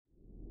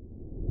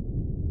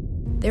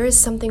There is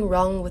something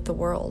wrong with the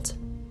world.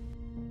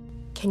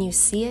 Can you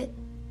see it?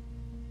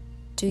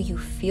 Do you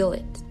feel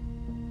it?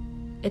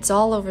 It's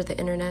all over the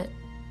internet,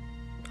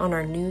 on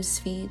our news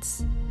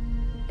feeds,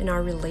 in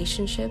our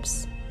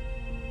relationships.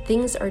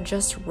 Things are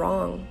just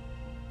wrong,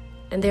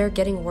 and they are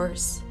getting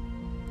worse.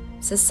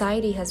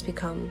 Society has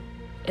become,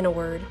 in a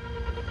word,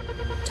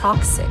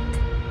 toxic.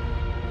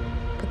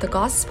 But the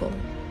gospel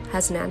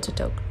has an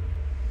antidote.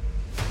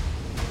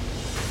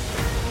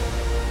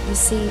 You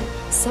see,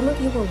 some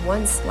of you were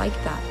once like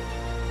that.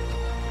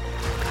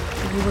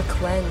 You were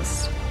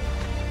cleansed.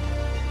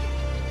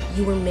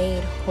 You were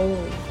made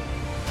holy.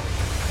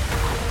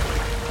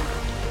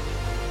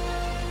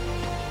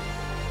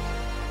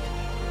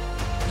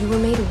 You were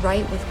made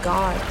right with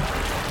God.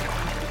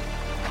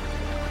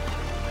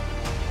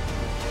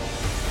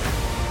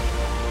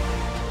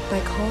 By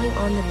calling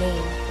on the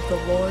name of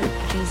the Lord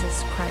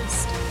Jesus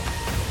Christ.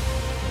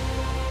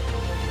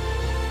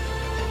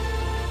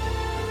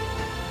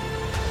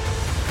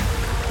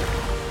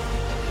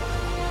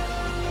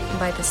 And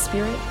by the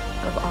Spirit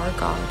of our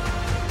God.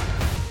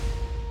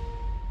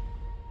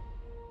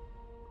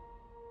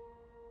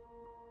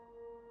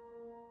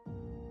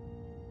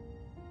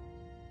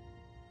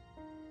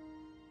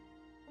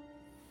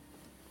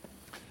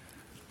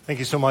 Thank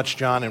you so much,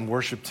 John and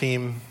worship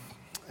team.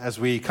 As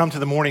we come to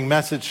the morning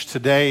message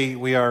today,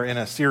 we are in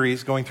a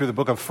series going through the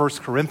book of 1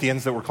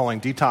 Corinthians that we're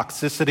calling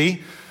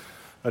Detoxicity,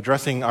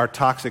 addressing our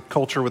toxic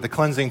culture with the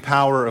cleansing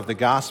power of the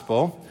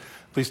gospel.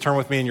 Please turn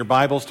with me in your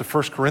Bibles to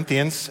 1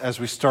 Corinthians as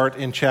we start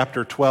in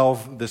chapter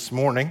 12 this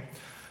morning.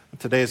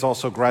 Today is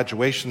also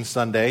graduation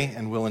Sunday,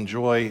 and we'll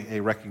enjoy a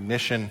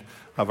recognition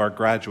of our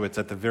graduates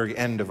at the very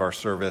end of our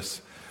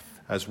service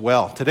as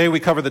well. Today we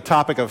cover the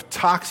topic of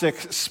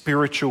toxic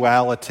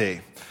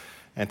spirituality.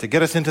 And to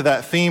get us into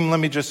that theme, let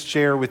me just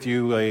share with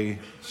you a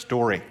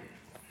story.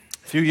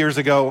 A few years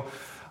ago,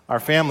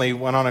 our family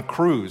went on a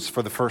cruise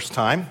for the first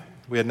time.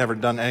 We had never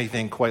done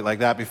anything quite like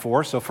that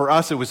before, so for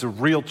us it was a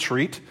real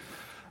treat.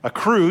 A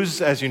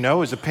cruise, as you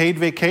know, is a paid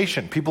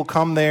vacation. People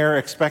come there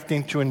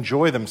expecting to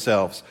enjoy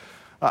themselves.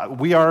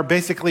 We are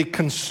basically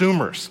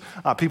consumers.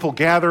 People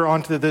gather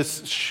onto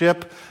this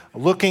ship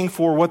looking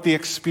for what the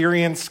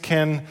experience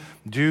can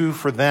do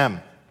for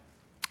them.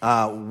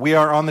 We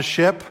are on the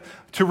ship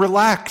to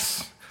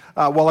relax,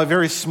 while a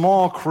very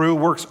small crew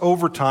works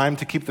overtime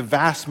to keep the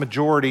vast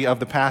majority of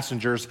the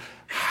passengers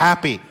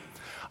happy.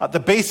 The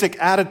basic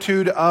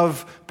attitude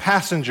of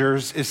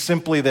passengers is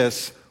simply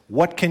this: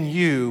 what can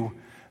you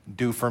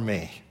do for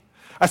me?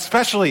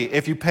 Especially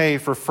if you pay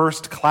for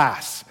first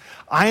class.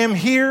 I am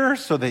here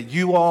so that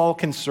you all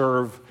can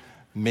serve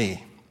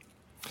me.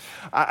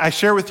 I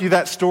share with you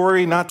that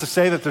story not to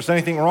say that there's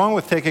anything wrong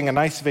with taking a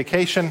nice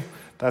vacation.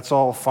 That's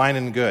all fine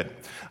and good.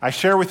 I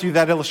share with you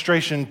that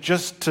illustration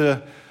just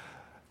to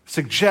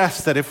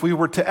suggest that if we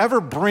were to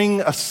ever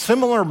bring a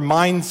similar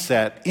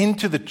mindset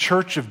into the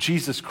church of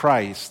Jesus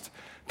Christ,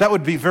 that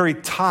would be very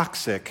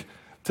toxic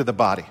to the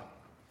body.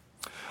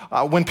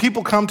 When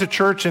people come to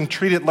church and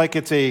treat it like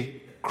it's a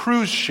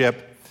cruise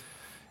ship,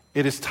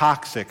 it is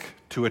toxic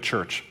to a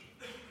church.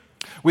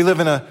 We live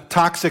in a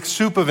toxic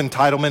soup of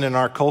entitlement in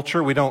our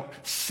culture. We don't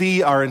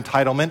see our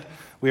entitlement.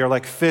 We are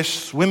like fish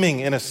swimming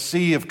in a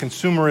sea of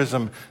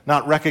consumerism,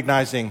 not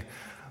recognizing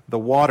the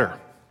water.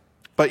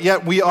 But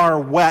yet we are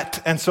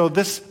wet, and so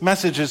this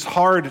message is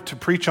hard to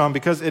preach on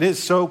because it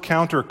is so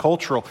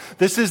countercultural.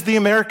 This is the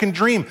American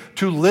dream,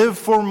 to live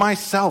for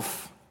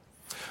myself.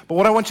 But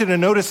what I want you to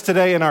notice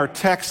today in our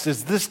text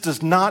is this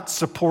does not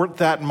support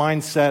that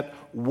mindset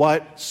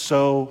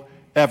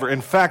whatsoever.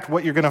 In fact,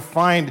 what you're going to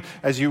find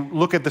as you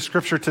look at the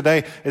scripture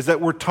today is that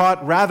we're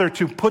taught rather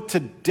to put to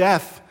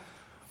death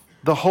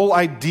the whole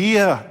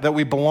idea that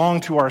we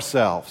belong to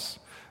ourselves.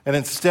 And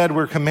instead,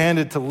 we're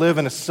commanded to live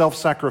in a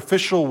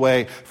self-sacrificial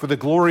way for the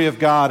glory of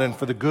God and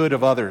for the good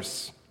of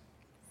others.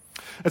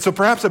 And so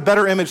perhaps a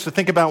better image to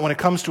think about when it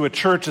comes to a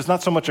church is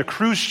not so much a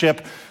cruise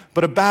ship,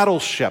 but a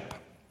battleship.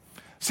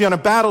 See, on a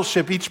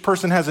battleship, each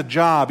person has a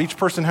job, each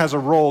person has a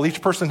role, each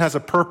person has a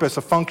purpose,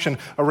 a function,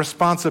 a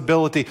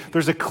responsibility.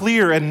 There's a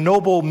clear and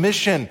noble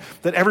mission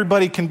that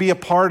everybody can be a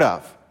part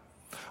of.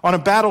 On a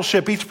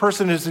battleship, each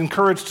person is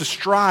encouraged to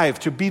strive,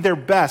 to be their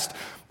best,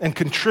 and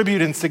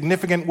contribute in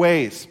significant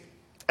ways.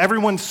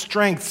 Everyone's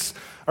strengths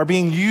are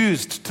being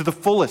used to the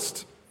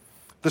fullest.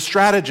 The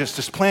strategist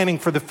is planning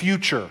for the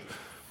future.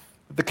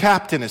 The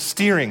captain is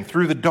steering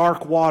through the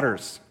dark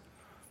waters.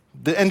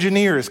 The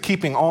engineer is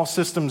keeping all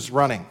systems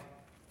running.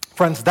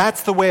 Friends,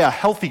 that's the way a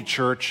healthy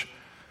church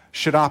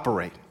should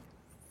operate.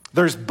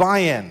 There's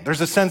buy-in.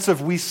 There's a sense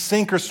of we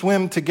sink or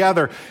swim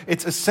together.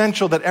 It's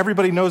essential that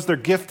everybody knows their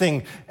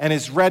gifting and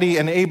is ready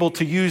and able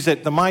to use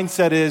it. The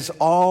mindset is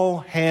all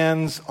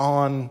hands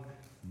on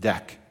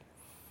deck.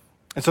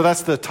 And so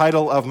that's the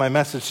title of my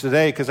message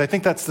today, because I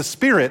think that's the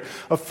spirit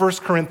of 1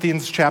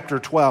 Corinthians chapter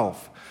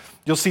 12.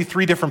 You'll see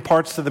three different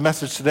parts to the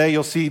message today.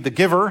 You'll see the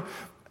giver,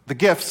 the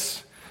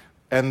gifts,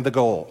 and the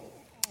goal.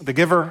 The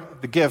giver,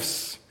 the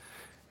gifts,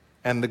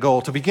 and the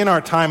goal. To begin our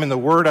time in the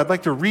Word, I'd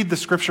like to read the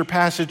scripture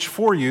passage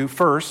for you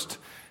first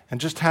and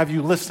just have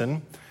you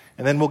listen.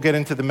 and then we'll get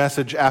into the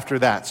message after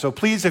that. So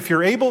please, if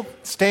you're able,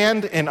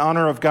 stand in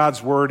honor of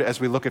God's word as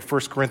we look at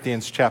 1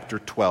 Corinthians chapter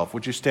 12.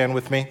 Would you stand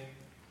with me?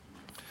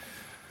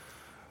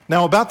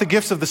 Now, about the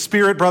gifts of the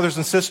Spirit, brothers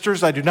and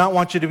sisters, I do not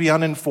want you to be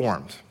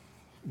uninformed.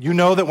 You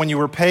know that when you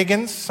were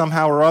pagans,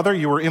 somehow or other,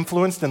 you were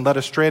influenced and led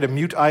astray to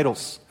mute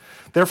idols.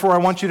 Therefore, I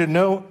want you to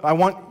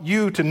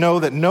know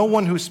that no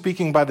one who's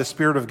speaking by the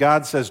Spirit of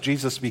God says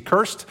Jesus be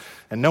cursed,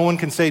 and no one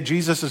can say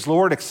Jesus is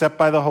Lord except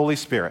by the Holy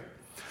Spirit.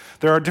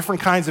 There are different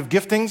kinds of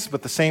giftings,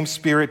 but the same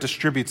Spirit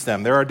distributes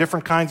them. There are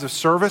different kinds of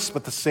service,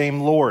 but the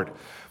same Lord.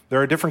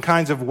 There are different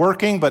kinds of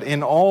working, but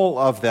in all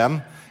of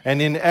them, and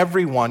in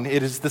everyone,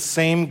 it is the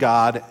same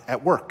God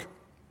at work.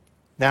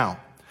 Now,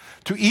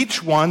 to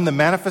each one, the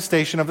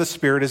manifestation of the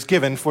Spirit is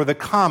given for the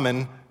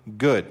common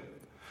good.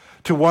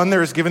 To one,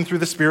 there is given through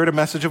the Spirit a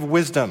message of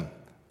wisdom.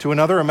 To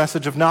another, a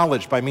message of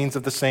knowledge by means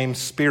of the same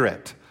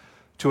Spirit.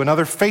 To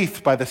another,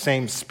 faith by the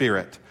same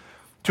Spirit.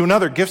 To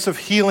another, gifts of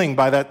healing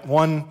by that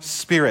one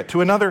Spirit.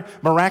 To another,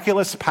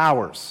 miraculous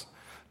powers.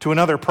 To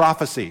another,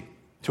 prophecy.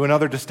 To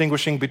another,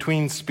 distinguishing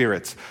between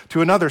spirits.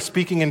 To another,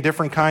 speaking in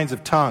different kinds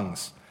of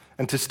tongues.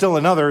 And to still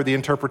another, the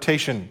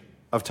interpretation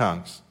of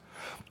tongues.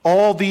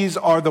 All these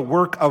are the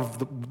work of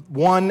the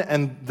one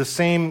and the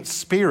same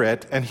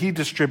Spirit, and he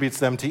distributes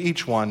them to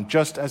each one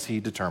just as he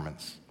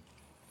determines.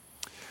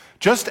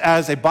 Just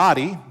as a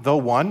body, though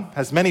one,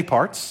 has many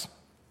parts,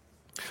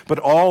 but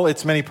all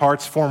its many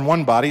parts form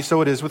one body,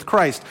 so it is with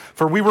Christ.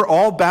 For we were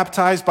all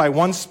baptized by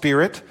one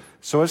Spirit,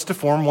 so as to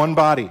form one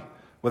body,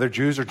 whether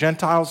Jews or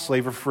Gentiles,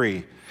 slave or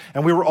free.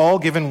 And we were all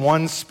given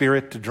one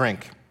Spirit to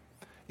drink.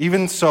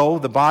 Even so,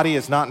 the body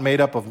is not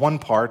made up of one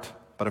part,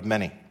 but of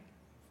many.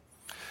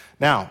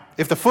 Now,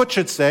 if the foot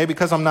should say,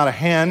 because I'm not a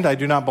hand, I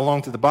do not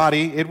belong to the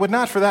body, it would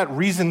not for that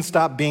reason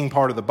stop being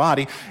part of the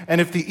body. And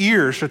if the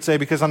ear should say,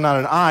 because I'm not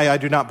an eye, I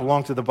do not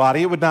belong to the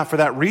body, it would not for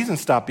that reason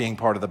stop being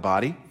part of the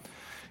body.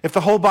 If the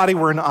whole body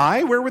were an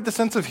eye, where would the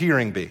sense of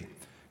hearing be?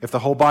 If the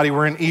whole body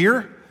were an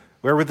ear,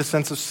 where would the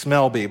sense of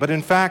smell be? But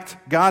in fact,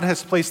 God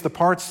has placed the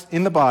parts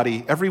in the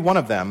body, every one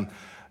of them,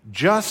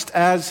 just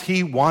as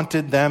he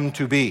wanted them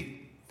to be.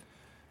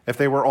 If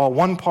they were all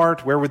one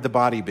part, where would the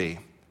body be?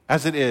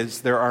 As it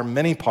is, there are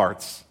many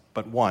parts,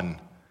 but one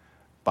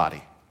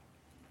body.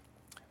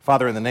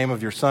 Father, in the name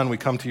of your Son, we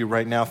come to you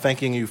right now,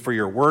 thanking you for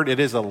your word. It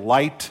is a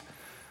light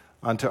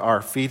unto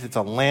our feet. It's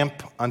a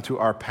lamp unto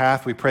our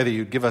path. We pray that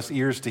you'd give us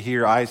ears to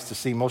hear, eyes to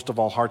see, most of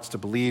all, hearts to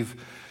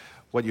believe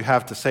what you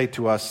have to say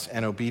to us,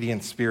 and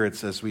obedient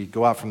spirits as we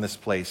go out from this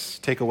place.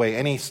 Take away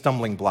any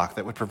stumbling block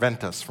that would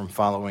prevent us from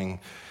following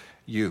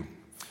you.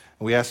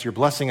 We ask your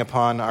blessing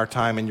upon our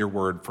time in your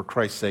word for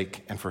Christ's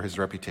sake and for his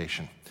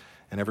reputation.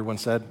 And everyone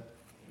said,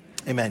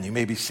 amen. You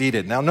may be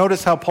seated. Now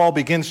notice how Paul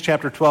begins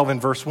chapter 12 in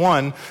verse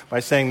 1 by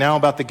saying, now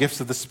about the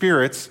gifts of the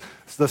Spirit,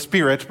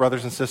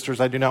 brothers and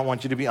sisters, I do not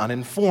want you to be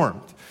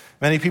uninformed.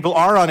 Many people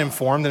are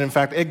uninformed and in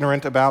fact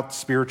ignorant about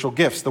spiritual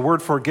gifts. The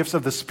word for gifts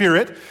of the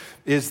Spirit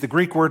is the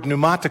Greek word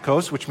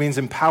pneumatikos, which means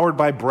empowered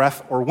by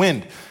breath or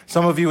wind.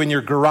 Some of you in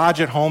your garage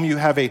at home, you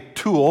have a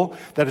tool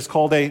that is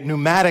called a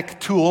pneumatic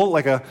tool,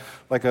 like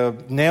a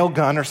nail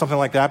gun or something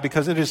like that,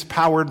 because it is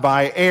powered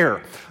by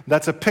air.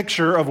 That's a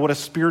picture of what a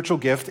spiritual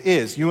gift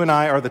is. You and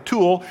I are the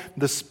tool.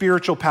 The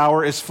spiritual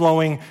power is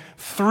flowing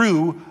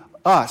through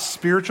us.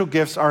 Spiritual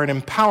gifts are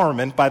an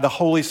empowerment by the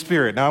Holy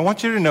Spirit. Now, I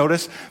want you to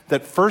notice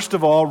that, first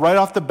of all, right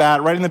off the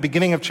bat, right in the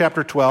beginning of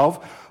chapter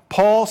 12,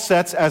 Paul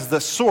sets as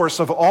the source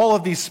of all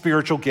of these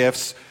spiritual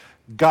gifts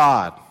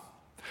God.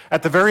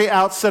 At the very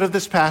outset of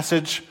this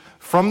passage,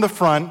 from the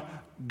front,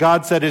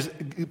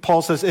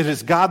 Paul says it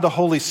is God the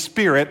Holy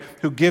Spirit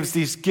who gives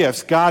these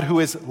gifts. God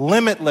who is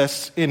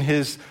limitless in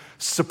his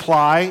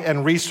supply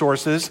and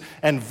resources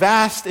and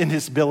vast in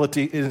his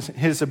ability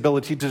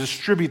to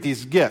distribute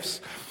these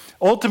gifts.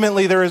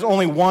 Ultimately, there is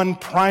only one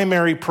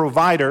primary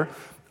provider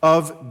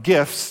of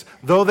gifts.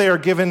 Though they are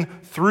given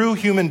through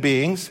human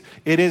beings,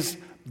 it is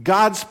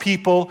God's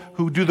people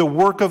who do the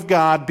work of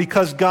God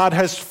because God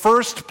has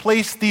first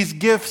placed these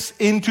gifts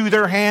into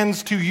their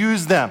hands to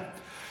use them.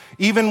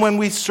 Even when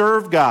we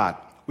serve God,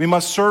 we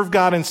must serve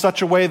God in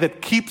such a way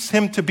that keeps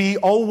him to be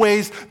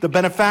always the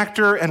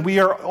benefactor, and we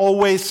are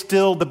always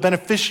still the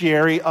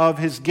beneficiary of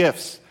his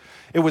gifts.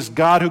 It was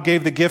God who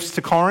gave the gifts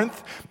to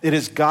Corinth. It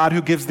is God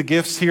who gives the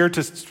gifts here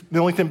to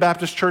Millington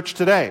Baptist Church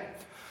today.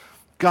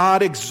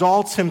 God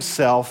exalts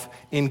himself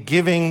in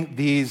giving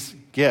these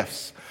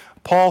gifts.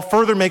 Paul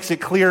further makes it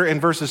clear in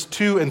verses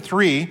 2 and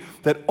 3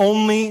 that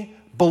only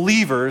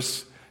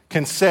believers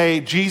can say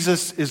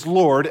Jesus is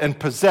Lord and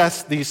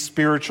possess these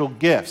spiritual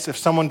gifts. If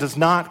someone does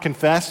not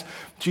confess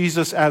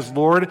Jesus as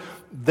Lord,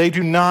 they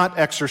do not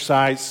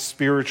exercise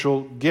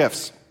spiritual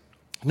gifts.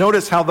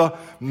 Notice how the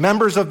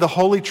members of the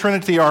Holy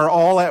Trinity are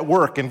all at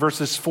work in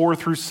verses 4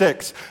 through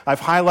 6.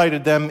 I've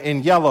highlighted them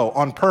in yellow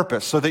on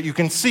purpose so that you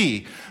can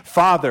see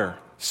Father,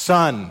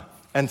 Son,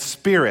 and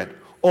Spirit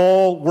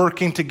all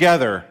working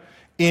together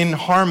in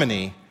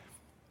harmony,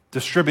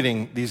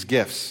 distributing these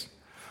gifts.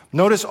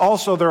 Notice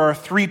also there are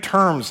three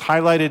terms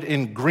highlighted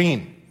in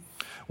green.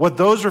 What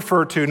those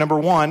refer to, number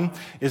one,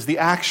 is the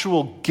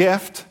actual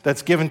gift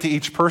that's given to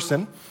each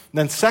person.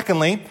 Then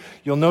secondly,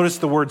 you'll notice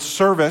the word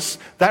service.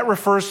 That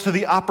refers to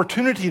the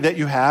opportunity that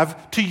you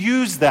have to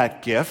use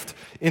that gift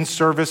in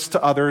service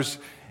to others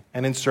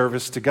and in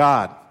service to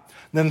God.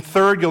 Then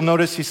third, you'll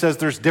notice he says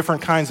there's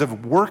different kinds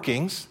of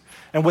workings.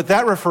 And what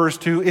that refers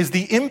to is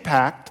the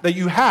impact that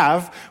you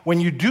have when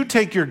you do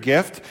take your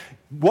gift,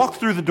 walk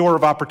through the door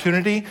of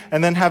opportunity,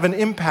 and then have an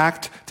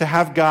impact to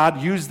have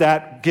God use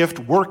that gift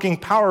working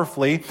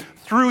powerfully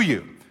through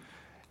you.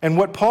 And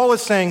what Paul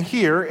is saying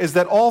here is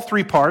that all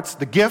three parts,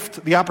 the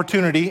gift, the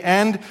opportunity,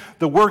 and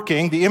the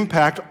working, the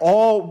impact,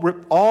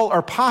 all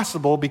are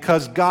possible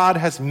because God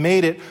has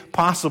made it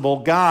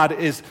possible. God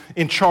is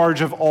in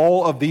charge of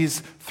all of these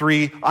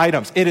three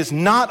items. It is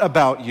not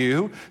about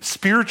you.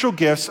 Spiritual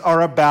gifts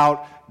are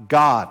about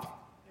God.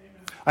 Amen.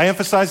 I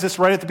emphasize this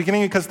right at the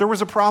beginning because there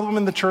was a problem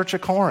in the church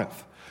at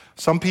Corinth.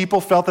 Some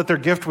people felt that their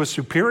gift was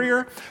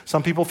superior.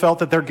 Some people felt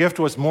that their gift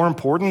was more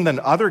important than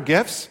other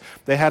gifts.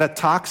 They had a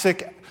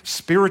toxic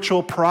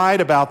spiritual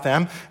pride about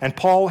them, and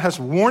Paul has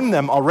warned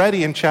them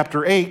already in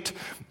chapter 8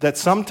 that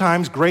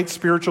sometimes great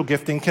spiritual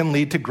gifting can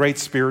lead to great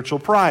spiritual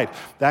pride.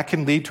 That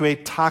can lead to a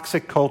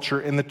toxic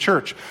culture in the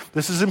church.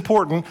 This is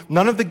important.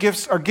 None of the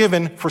gifts are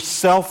given for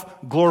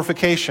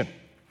self-glorification.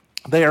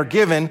 They are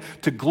given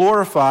to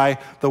glorify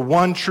the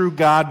one true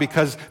God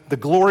because the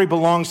glory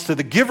belongs to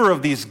the giver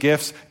of these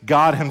gifts,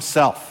 God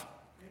himself.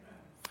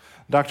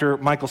 Dr.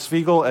 Michael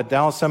Spiegel at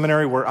Dallas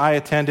Seminary, where I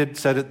attended,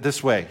 said it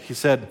this way. He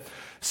said,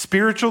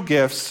 "Spiritual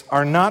gifts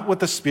are not what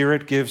the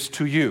Spirit gives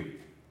to you.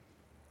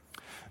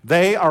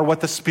 They are what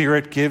the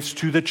Spirit gives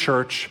to the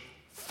church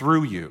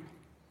through you."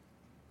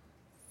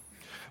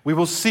 We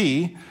will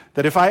see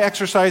that if I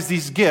exercise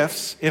these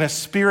gifts in a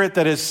spirit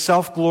that is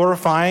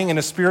self-glorifying, in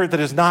a spirit that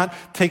is not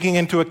taking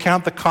into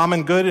account the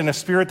common good, in a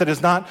spirit that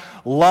is not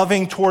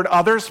loving toward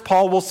others,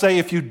 Paul will say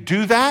if you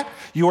do that,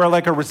 you are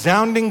like a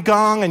resounding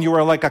gong and you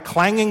are like a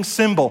clanging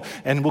cymbal.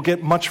 And we'll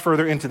get much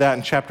further into that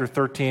in chapter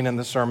 13 in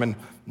the sermon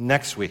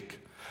next week.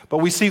 But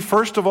we see,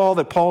 first of all,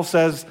 that Paul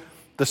says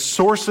the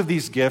source of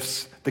these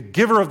gifts, the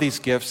giver of these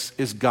gifts,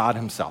 is God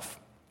himself.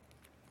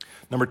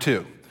 Number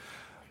two,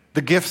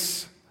 the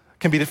gifts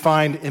can be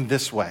defined in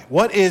this way.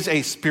 What is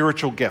a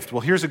spiritual gift?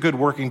 Well, here's a good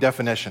working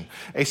definition.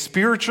 A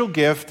spiritual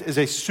gift is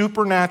a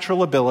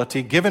supernatural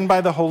ability given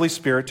by the Holy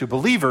Spirit to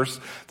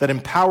believers that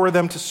empower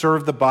them to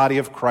serve the body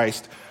of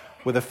Christ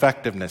with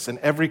effectiveness. And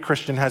every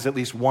Christian has at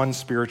least one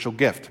spiritual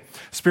gift.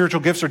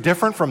 Spiritual gifts are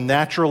different from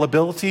natural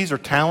abilities or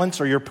talents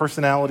or your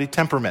personality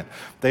temperament.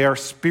 They are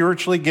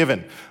spiritually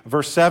given.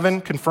 Verse 7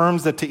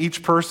 confirms that to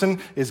each person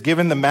is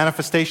given the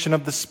manifestation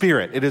of the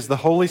Spirit. It is the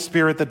Holy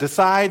Spirit that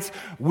decides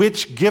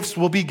which gifts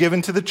will be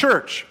given to the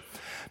church.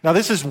 Now,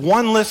 this is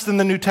one list in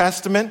the New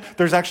Testament.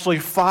 There's actually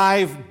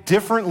 5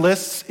 different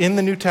lists in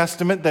the New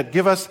Testament that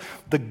give us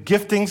the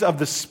giftings of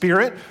the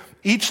Spirit.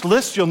 Each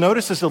list, you'll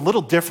notice, is a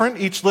little different.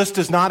 Each list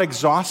is not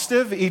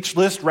exhaustive. Each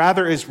list,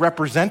 rather, is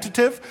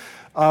representative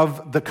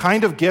of the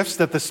kind of gifts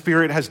that the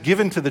Spirit has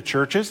given to the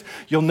churches.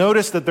 You'll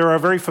notice that there are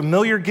very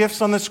familiar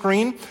gifts on the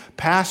screen: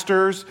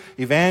 pastors,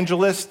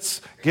 evangelists,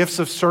 gifts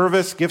of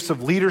service, gifts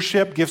of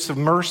leadership, gifts of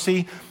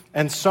mercy,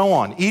 and so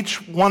on.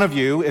 Each one of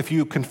you, if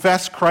you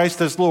confess Christ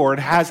as Lord,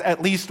 has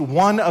at least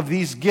one of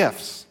these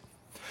gifts.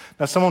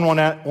 Now, someone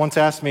once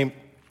asked me,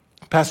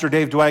 "Pastor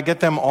Dave, do I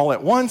get them all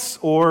at once,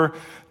 or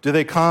do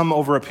they come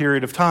over a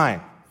period of time?"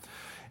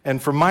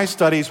 And from my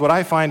studies, what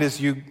I find is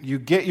you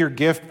get your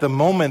gift the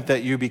moment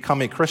that you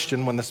become a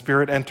Christian, when the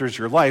Spirit enters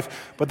your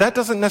life. But that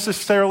doesn't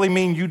necessarily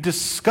mean you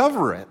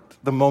discover it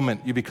the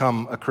moment you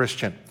become a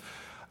Christian.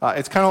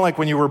 It's kind of like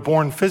when you were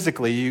born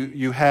physically.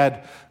 You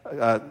had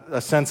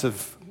a sense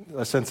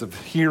of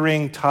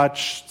hearing,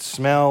 touch,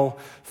 smell,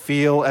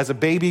 feel. As a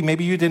baby,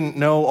 maybe you didn't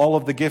know all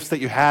of the gifts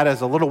that you had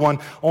as a little one.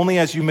 Only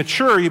as you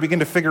mature, you begin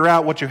to figure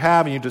out what you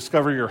have, and you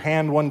discover your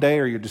hand one day,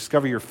 or you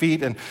discover your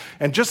feet. And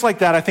just like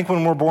that, I think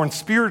when we're born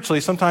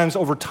spiritually, sometimes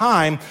over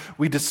time,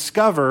 we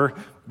discover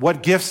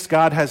what gifts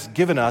God has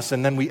given us,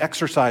 and then we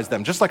exercise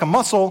them. Just like a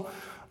muscle,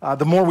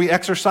 the more we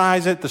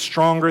exercise it, the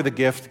stronger the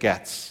gift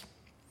gets.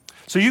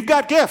 So you've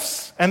got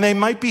gifts, and they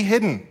might be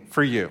hidden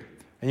for you.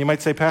 And you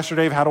might say, "Pastor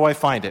Dave, how do I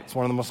find it?" It's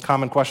one of the most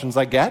common questions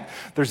I get.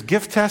 There's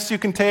gift tests you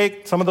can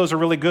take. Some of those are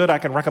really good. I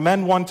can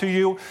recommend one to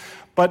you.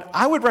 But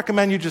I would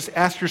recommend you just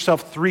ask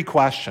yourself 3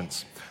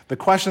 questions. The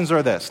questions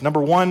are this.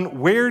 Number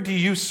 1, where do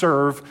you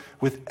serve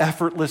with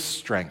effortless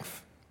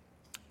strength?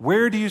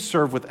 Where do you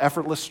serve with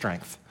effortless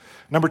strength?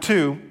 Number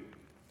 2,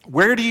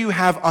 where do you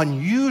have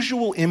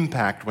unusual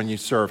impact when you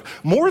serve?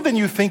 More than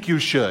you think you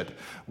should.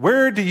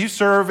 Where do you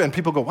serve and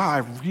people go, "Wow, I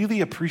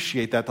really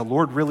appreciate that. The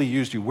Lord really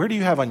used you." Where do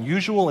you have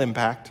unusual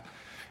impact?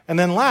 And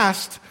then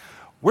last,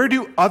 where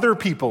do other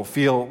people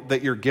feel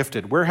that you're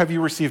gifted? Where have you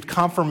received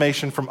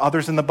confirmation from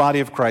others in the body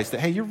of Christ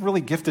that, hey, you're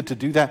really gifted to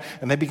do that?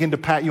 And they begin to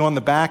pat you on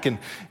the back and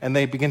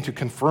they begin to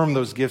confirm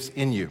those gifts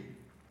in you.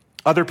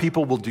 Other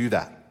people will do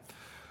that.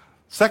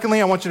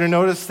 Secondly, I want you to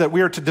notice that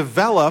we are to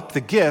develop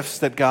the gifts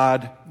that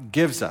God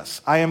gives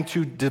us. I am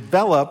to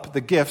develop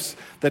the gifts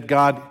that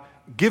God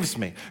gives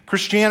me.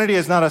 Christianity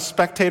is not a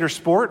spectator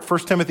sport. 1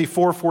 Timothy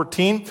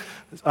 4:14,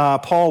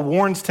 Paul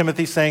warns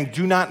Timothy saying,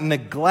 do not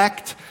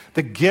neglect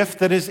the gift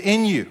that is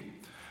in you.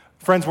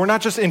 Friends, we're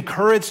not just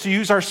encouraged to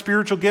use our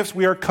spiritual gifts,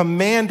 we are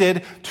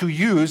commanded to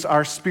use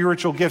our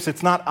spiritual gifts.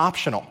 It's not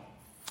optional.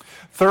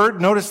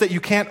 Third, notice that you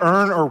can't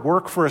earn or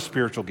work for a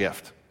spiritual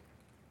gift.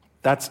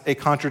 That's a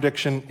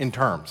contradiction in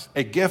terms.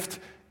 A gift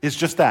is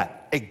just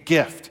that, a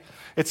gift.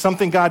 It's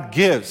something God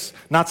gives,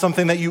 not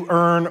something that you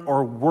earn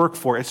or work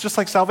for. It's just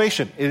like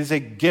salvation. It is a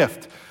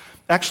gift.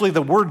 Actually,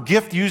 the word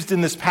gift used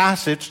in this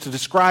passage to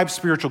describe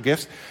spiritual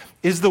gifts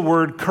is the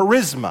word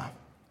charisma.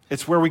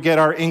 It's where we get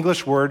our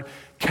English word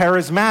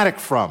charismatic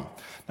from.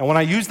 Now, when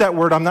I use that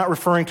word, I'm not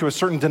referring to a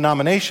certain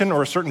denomination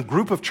or a certain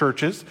group of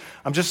churches.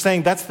 I'm just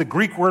saying that's the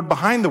Greek word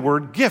behind the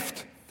word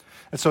gift.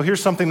 And so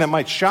here's something that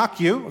might shock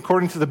you.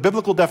 According to the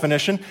biblical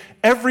definition,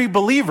 every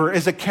believer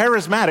is a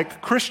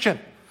charismatic Christian.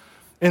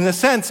 In the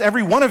sense,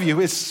 every one of you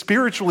is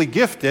spiritually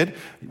gifted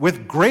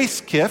with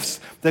grace gifts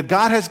that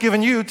God has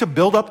given you to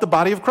build up the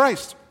body of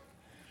Christ.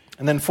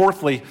 And then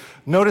fourthly,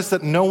 notice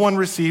that no one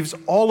receives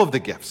all of the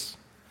gifts.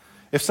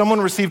 If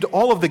someone received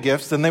all of the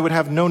gifts, then they would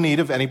have no need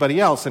of anybody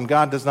else. And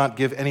God does not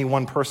give any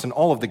one person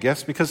all of the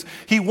gifts because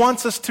he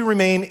wants us to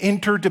remain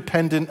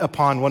interdependent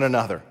upon one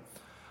another.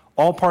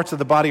 All parts of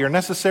the body are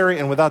necessary,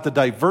 and without the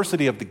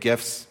diversity of the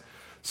gifts,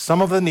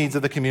 some of the needs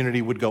of the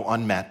community would go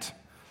unmet.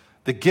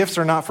 The gifts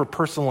are not for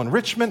personal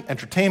enrichment,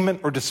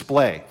 entertainment, or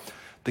display.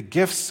 The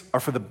gifts are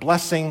for the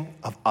blessing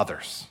of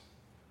others.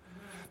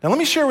 Now, let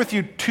me share with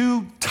you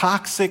two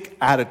toxic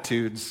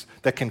attitudes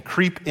that can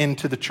creep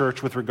into the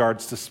church with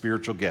regards to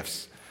spiritual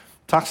gifts.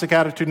 Toxic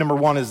attitude number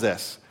one is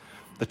this: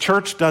 the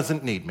church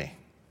doesn't need me.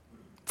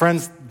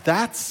 Friends,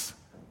 that's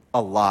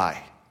a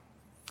lie.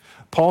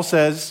 Paul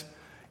says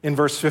in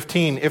verse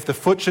 15, if the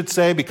foot should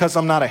say, because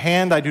I'm not a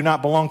hand, I do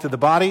not belong to the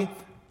body,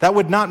 that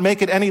would not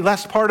make it any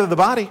less part of the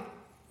body.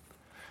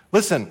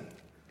 Listen,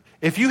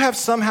 if you have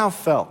somehow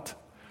felt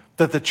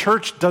that the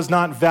church does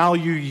not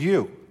value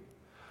you,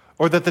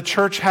 or that the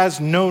church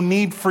has no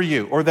need for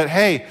you, or that,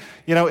 hey,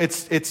 you know,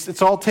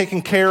 it's all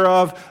taken care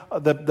of,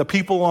 the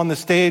people on the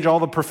stage, all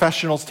the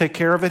professionals take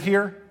care of it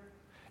here,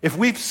 if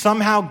we've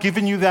somehow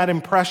given you that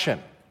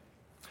impression,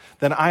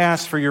 then I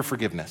ask for your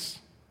forgiveness.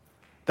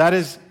 That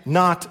is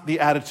not the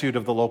attitude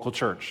of the local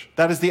church.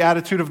 That is the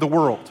attitude of the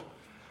world.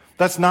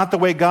 That's not the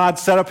way God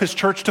set up his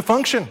church to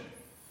function.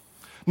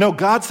 No,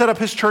 God set up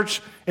his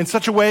church in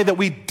such a way that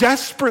we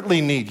desperately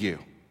need you.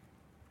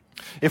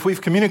 If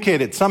we've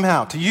communicated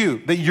somehow to you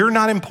that you're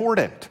not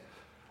important,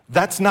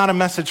 that's not a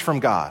message from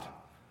God.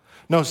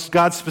 No,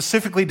 God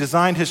specifically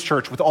designed his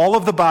church with all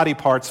of the body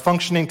parts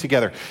functioning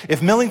together.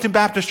 If Millington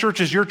Baptist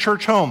Church is your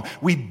church home,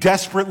 we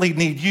desperately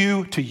need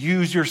you to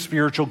use your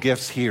spiritual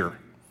gifts here.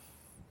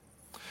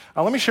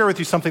 Now, let me share with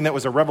you something that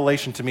was a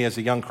revelation to me as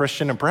a young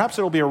Christian, and perhaps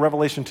it will be a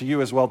revelation to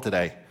you as well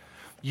today.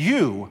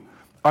 You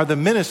are the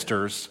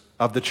ministers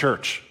of the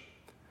church.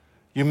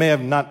 You may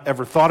have not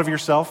ever thought of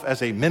yourself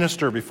as a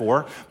minister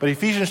before, but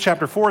Ephesians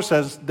chapter 4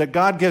 says that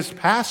God gives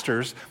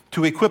pastors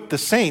to equip the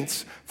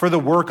saints for the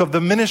work of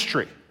the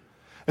ministry.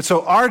 And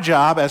so our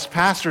job as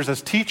pastors,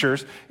 as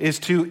teachers, is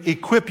to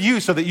equip you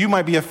so that you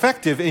might be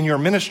effective in your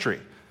ministry,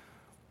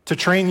 to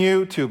train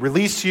you, to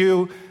release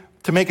you,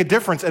 to make a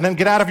difference, and then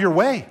get out of your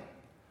way.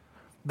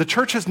 The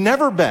church has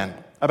never been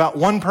about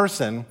one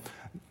person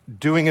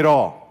doing it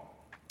all.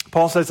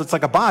 Paul says it's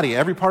like a body.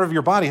 Every part of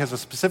your body has a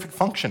specific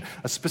function,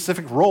 a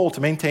specific role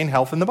to maintain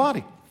health in the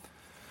body.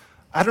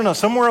 I don't know,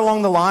 somewhere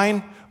along the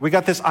line, we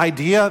got this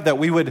idea that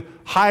we would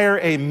hire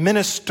a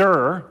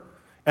minister,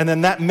 and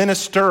then that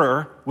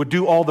minister would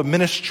do all the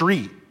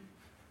ministry.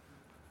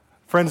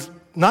 Friends,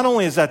 not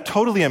only is that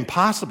totally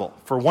impossible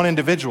for one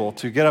individual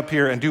to get up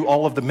here and do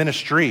all of the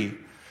ministry,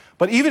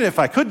 but even if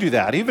I could do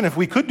that, even if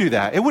we could do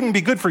that, it wouldn't be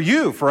good for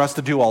you for us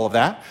to do all of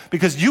that,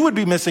 because you would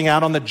be missing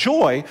out on the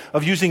joy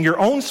of using your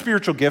own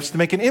spiritual gifts to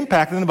make an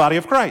impact in the body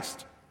of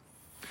Christ.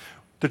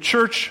 The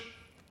church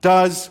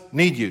does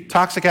need you.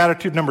 Toxic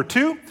attitude number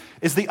two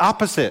is the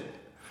opposite.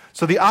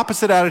 So the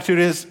opposite attitude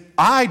is,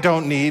 I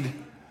don't need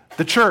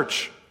the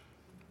church.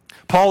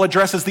 Paul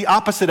addresses the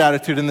opposite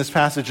attitude in this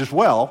passage as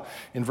well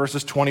in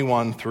verses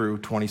 21 through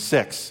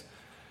 26.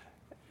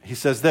 He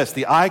says this: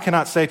 the eye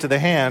cannot say to the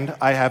hand,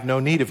 I have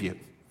no need of you.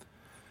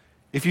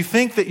 If you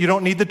think that you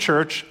don't need the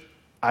church,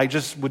 I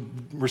just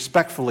would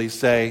respectfully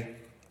say,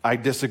 I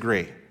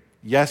disagree.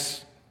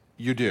 Yes,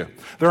 you do.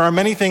 There are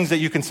many things that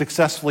you can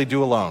successfully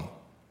do alone.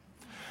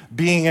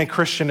 Being a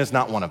Christian is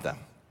not one of them.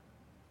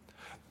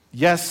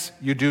 Yes,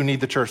 you do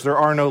need the church. There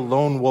are no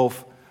lone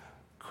wolf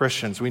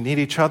Christians. We need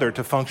each other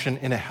to function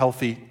in a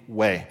healthy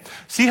way.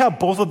 See how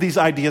both of these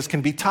ideas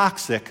can be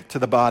toxic to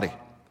the body.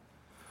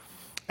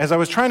 As I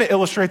was trying to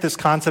illustrate this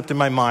concept in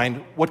my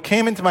mind, what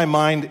came into my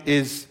mind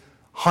is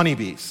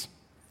honeybees.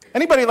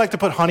 Anybody like to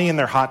put honey in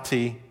their hot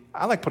tea?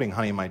 I like putting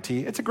honey in my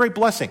tea. It's a great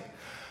blessing.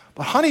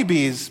 But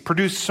honeybees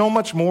produce so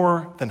much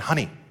more than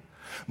honey.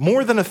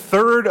 More than a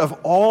third of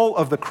all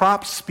of the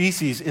crop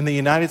species in the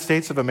United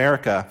States of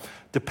America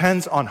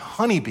depends on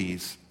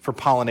honeybees for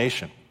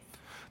pollination.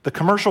 The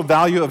commercial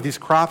value of these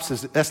crops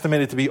is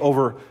estimated to be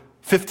over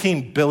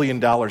 $15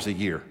 billion a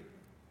year.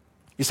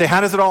 You say,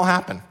 how does it all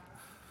happen?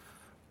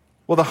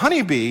 Well, the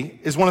honeybee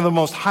is one of the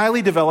most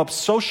highly developed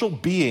social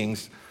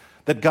beings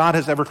that God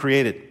has ever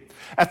created.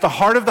 At the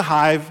heart of the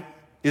hive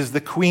is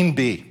the queen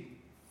bee.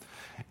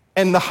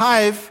 And the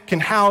hive can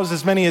house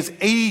as many as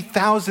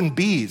 80,000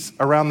 bees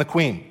around the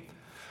queen.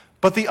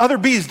 But the other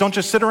bees don't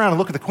just sit around and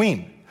look at the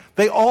queen.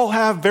 They all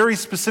have very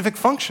specific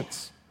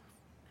functions.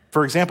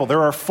 For example,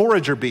 there are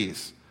forager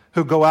bees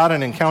who go out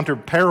and encounter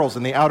perils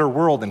in the outer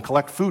world and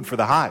collect food for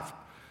the hive.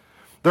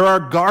 There are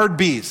guard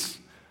bees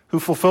who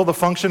fulfill the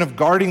function of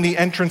guarding the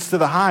entrance to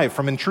the hive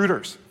from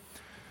intruders.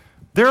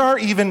 There are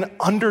even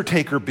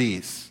undertaker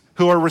bees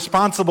who are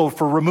responsible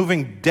for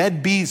removing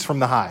dead bees from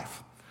the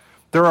hive.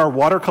 There are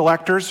water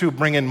collectors who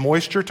bring in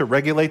moisture to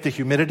regulate the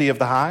humidity of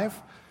the hive.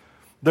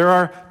 There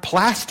are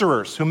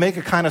plasterers who make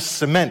a kind of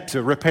cement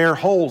to repair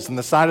holes in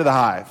the side of the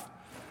hive.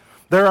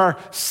 There are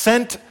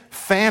scent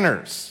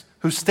fanners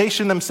who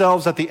station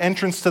themselves at the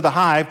entrance to the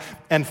hive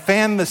and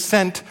fan the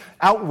scent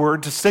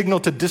outward to signal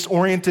to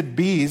disoriented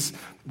bees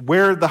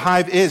where the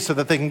hive is so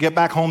that they can get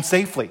back home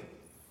safely.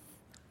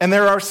 And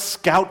there are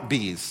scout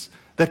bees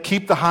that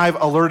keep the hive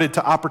alerted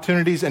to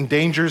opportunities and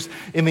dangers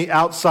in the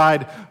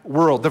outside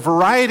world. The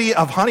variety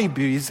of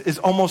honeybees is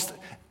almost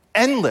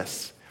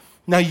endless.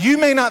 Now, you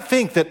may not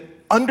think that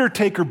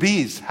undertaker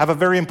bees have a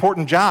very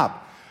important job,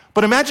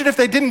 but imagine if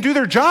they didn't do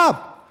their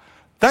job.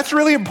 That's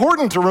really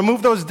important to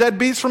remove those dead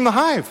bees from the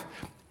hive.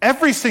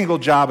 Every single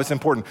job is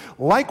important.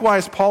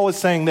 Likewise, Paul is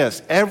saying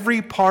this: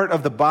 every part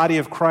of the body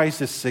of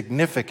Christ is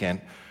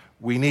significant.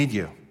 We need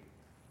you.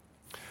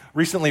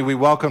 Recently, we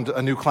welcomed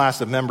a new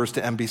class of members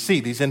to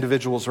MBC. These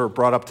individuals were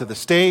brought up to the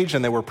stage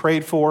and they were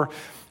prayed for.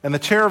 And the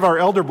chair of our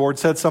elder board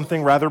said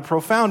something rather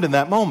profound in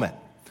that moment.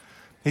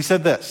 He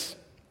said this: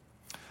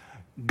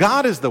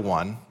 God is the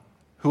one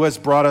who has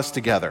brought us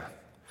together.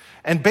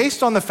 And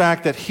based on the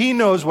fact that he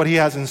knows what he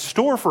has in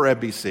store for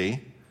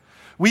MBC,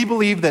 we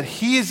believe that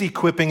he is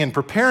equipping and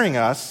preparing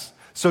us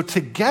so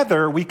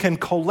together we can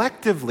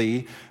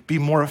collectively be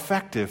more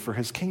effective for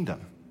his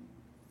kingdom.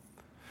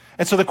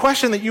 And so the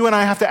question that you and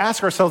I have to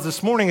ask ourselves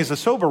this morning is a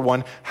sober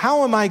one.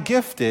 How am I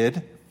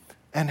gifted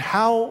and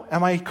how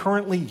am I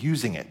currently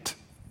using it?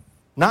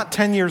 Not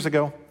 10 years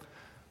ago,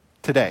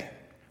 today.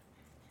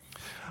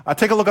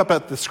 Take a look up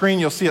at the screen.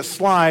 You'll see a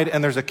slide,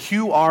 and there's a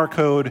QR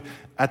code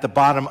at the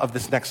bottom of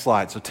this next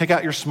slide. So take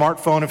out your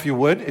smartphone if you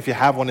would, if you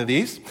have one of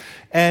these,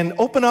 and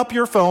open up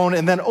your phone,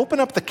 and then open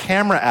up the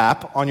camera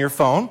app on your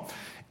phone,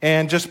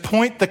 and just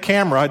point the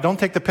camera. Don't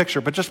take the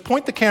picture, but just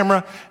point the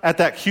camera at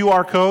that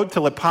QR code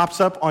till it pops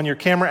up on your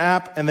camera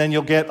app, and then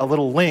you'll get a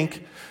little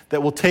link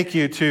that will take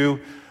you to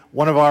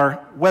one of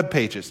our web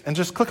pages. And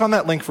just click on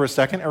that link for a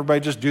second. Everybody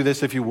just do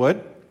this if you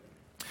would.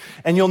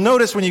 And you'll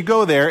notice when you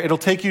go there, it'll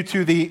take you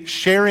to the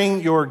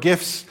Sharing Your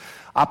Gifts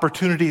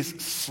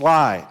Opportunities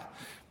slide.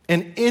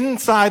 And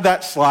inside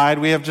that slide,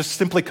 we have just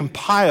simply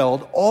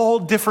compiled all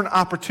different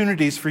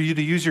opportunities for you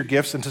to use your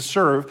gifts and to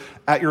serve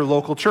at your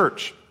local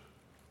church.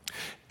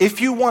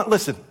 If you want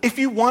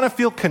to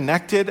feel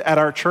connected at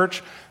our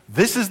church,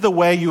 this is the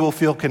way you will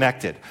feel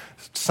connected.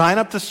 Sign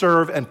up to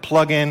serve and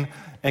plug in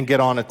and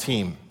get on a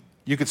team.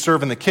 You could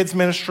serve in the kids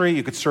ministry.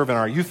 You could serve in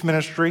our youth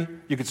ministry.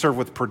 You could serve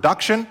with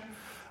production,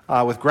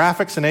 with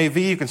graphics and AV.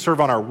 You can serve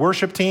on our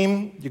worship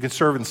team. You can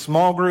serve in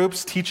small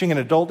groups, teaching and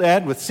adult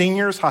ed with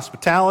seniors,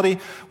 hospitality.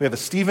 We have a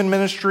Stephen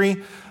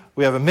ministry.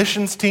 We have a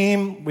missions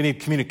team. We need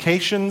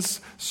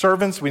communications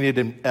servants. We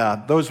need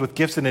those with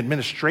gifts in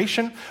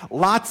administration.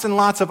 Lots and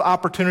lots of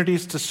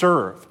opportunities to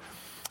serve.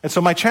 And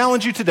so my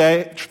challenge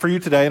for you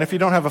today, and if you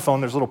don't have a phone,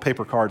 there's little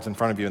paper cards in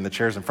front of you and the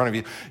chairs in front of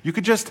you. You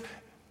could just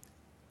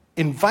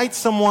invite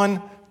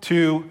someone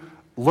to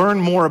learn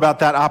more about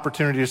that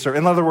opportunity to serve.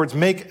 In other words,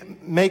 make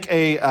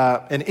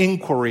an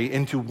inquiry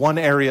into one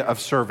area of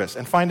service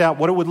and find out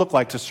what it would look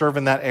like to serve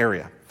in that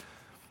area.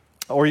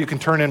 Or you can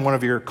turn in one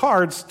of your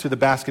cards to the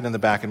basket in the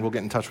back, and we'll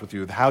get in touch with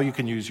you with how you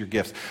can use your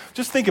gifts.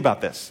 Just think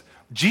about this.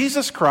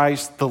 Jesus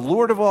Christ, the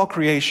Lord of all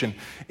creation,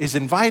 is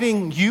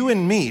inviting you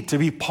and me to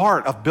be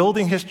part of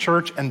building his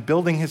church and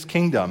building his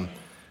kingdom.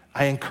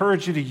 I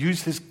encourage you to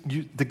use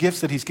the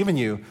gifts that he's given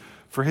you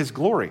for his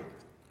glory.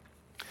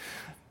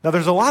 Now,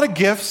 there's a lot of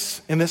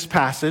gifts in this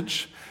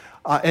passage,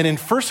 and in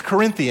 1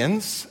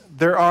 Corinthians,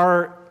 there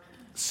are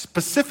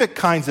specific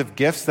kinds of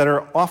gifts that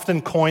are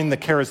often coined the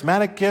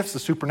charismatic gifts, the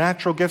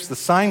supernatural gifts, the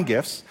sign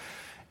gifts.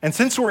 And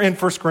since we're in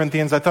 1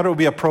 Corinthians, I thought it would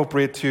be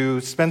appropriate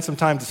to spend some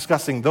time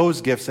discussing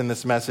those gifts in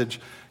this message,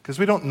 because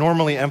we don't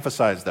normally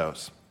emphasize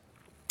those.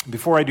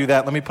 Before I do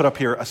that, let me put up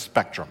here a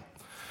spectrum.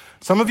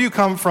 Some of you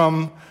come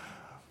from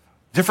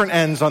different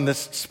ends on this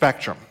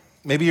spectrum.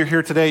 Maybe you're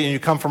here today and you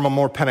come from a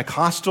more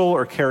Pentecostal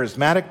or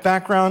charismatic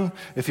background.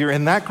 If you're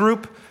in that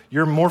group,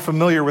 you're more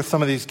familiar with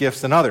some of these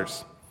gifts than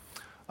others.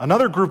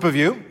 Another group of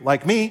you,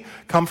 like me,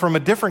 come from a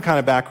different kind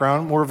of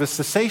background, more of a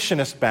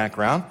cessationist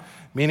background,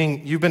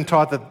 meaning you've been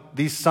taught that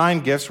these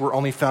sign gifts were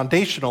only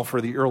foundational for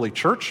the early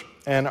church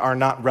and are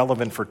not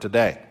relevant for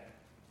today.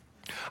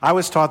 I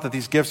was taught that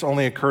these gifts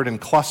only occurred in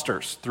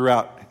clusters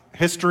throughout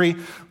history,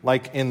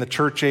 like in the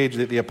church age,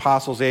 the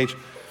apostles' age.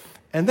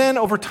 And then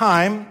over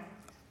time,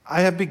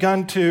 I have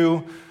begun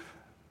to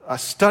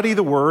study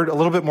the Word a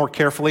little bit more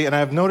carefully, and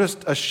I've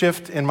noticed a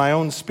shift in my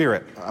own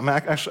spirit. I'm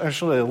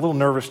actually a little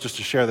nervous just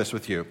to share this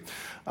with you.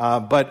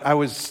 But I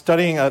was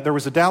studying, there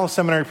was a Dallas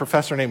Seminary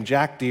professor named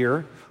Jack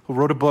Deere who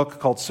wrote a book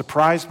called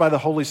Surprised by the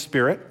Holy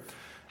Spirit.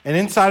 And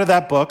inside of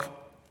that book,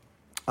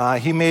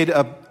 he made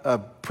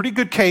a pretty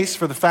good case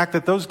for the fact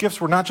that those gifts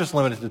were not just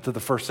limited to the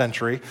first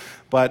century,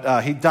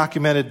 but he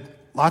documented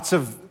lots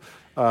of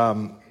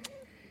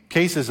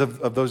cases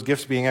of those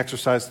gifts being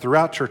exercised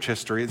throughout church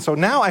history. And so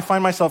now I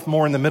find myself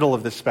more in the middle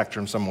of this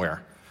spectrum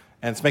somewhere,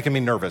 and it's making me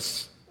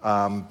nervous.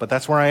 But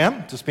that's where I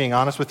am, just being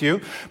honest with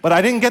you. But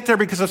I didn't get there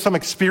because of some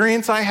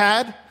experience I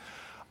had.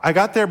 I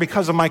got there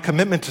because of my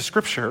commitment to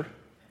Scripture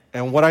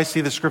and what I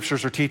see the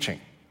Scriptures are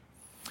teaching.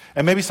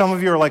 And maybe some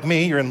of you are like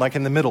me, you're in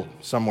the middle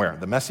somewhere,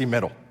 the messy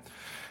middle.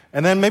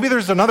 And then maybe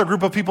there's another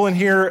group of people in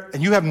here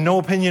and you have no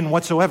opinion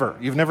whatsoever.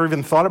 You've never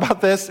even thought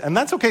about this, and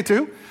that's okay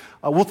too.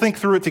 We'll think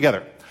through it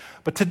together.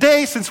 But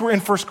today, since we're in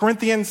 1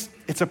 Corinthians,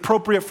 it's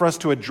appropriate for us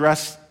to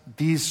address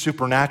these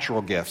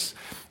supernatural gifts.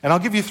 And I'll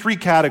give you 3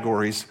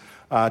 categories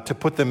to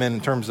put them in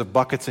terms of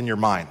buckets in your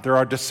mind. There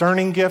are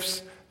discerning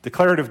gifts,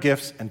 declarative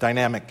gifts, and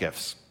dynamic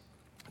gifts.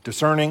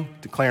 Discerning,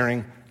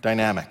 declaring,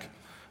 dynamic.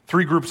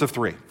 3 groups of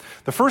 3.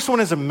 The first one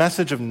is a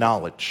message of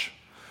knowledge.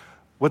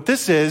 What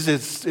this is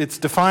it's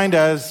defined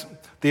as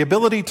the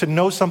ability to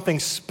know something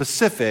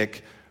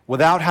specific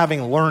without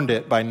having learned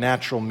it by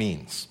natural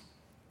means.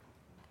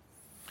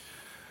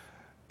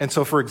 And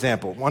so, for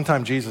example, one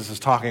time Jesus is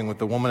talking with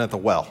the woman at the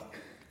well,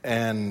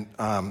 and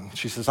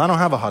she says, I don't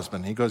have a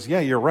husband. He goes,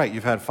 yeah, you're right.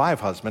 You've had 5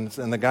 husbands,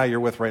 and the guy you're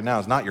with right now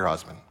is not your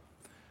husband.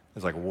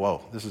 It's like,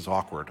 whoa, this is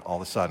awkward all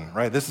of a sudden,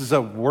 right? This is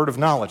a word of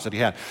knowledge that he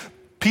had.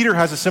 Peter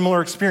has a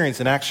similar experience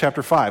in Acts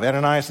chapter 5.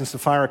 Ananias and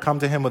Sapphira come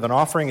to him with an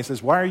offering. He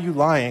says, why are you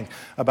lying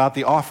about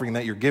the offering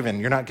that you're given?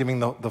 You're not giving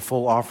the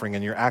full offering,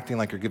 and you're acting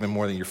like you're giving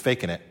more than you're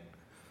faking it.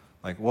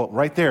 Like, well,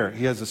 right there,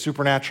 he has a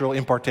supernatural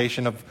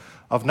impartation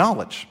of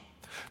knowledge.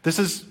 This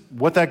is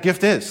what that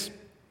gift is.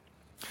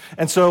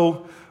 And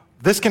so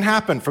this can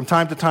happen from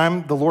time to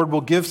time. The Lord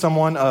will give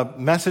someone a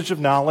message of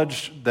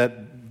knowledge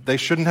that they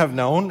shouldn't have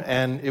known,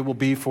 and it will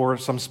be for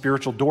some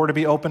spiritual door to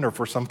be opened or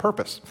for some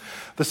purpose.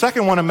 The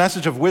second one, a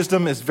message of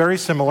wisdom, is very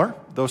similar,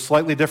 though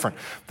slightly different.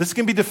 This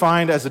can be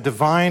defined as a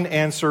divine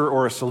answer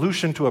or a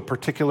solution to a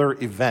particular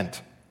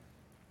event.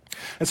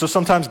 And so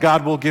sometimes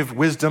God will give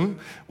wisdom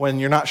when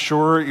you're not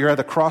sure, you're at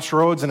the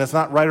crossroads and it's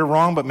not right or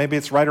wrong, but maybe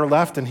it's right or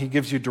left, and he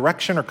gives you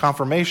direction or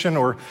confirmation,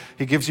 or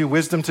he gives you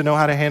wisdom to know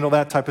how to handle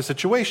that type of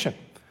situation.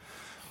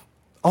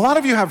 A lot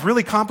of you have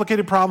really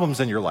complicated problems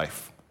in your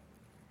life,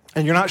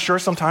 and you're not sure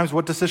sometimes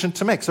what decision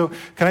to make. So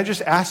can I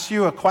just ask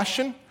you a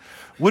question?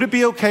 Would it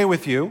be okay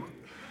with you?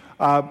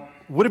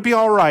 Would it be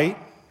all right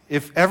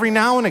if every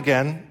now and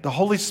again the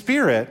Holy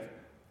Spirit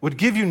would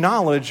give you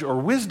knowledge or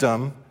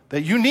wisdom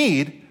that you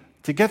need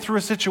to get through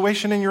a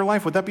situation in your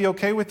life? Would that be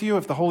okay with you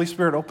if the Holy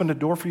Spirit opened a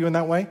door for you in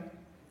that way?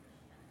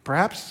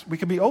 Perhaps we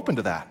could be open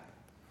to that.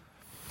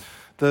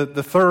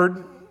 The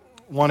third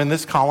one in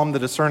this column, the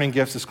discerning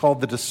gifts, is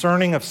called the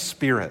discerning of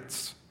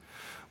spirits.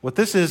 What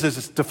this is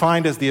it's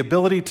defined as the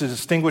ability to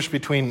distinguish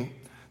between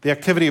the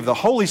activity of the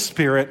Holy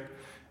Spirit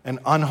and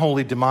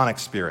unholy demonic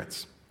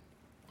spirits.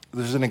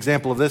 There's an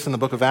example of this in the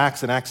book of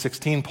Acts. In Acts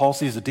 16, Paul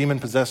sees a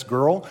demon-possessed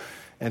girl,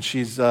 and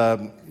she's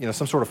some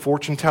sort of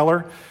fortune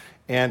teller.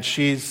 And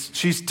she's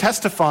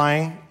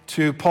testifying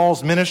to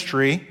Paul's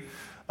ministry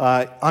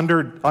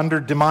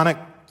under demonic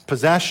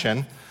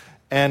possession.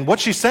 And what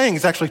she's saying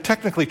is actually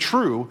technically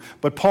true,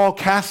 but Paul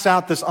casts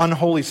out this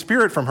unholy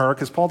spirit from her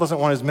because Paul doesn't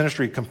want his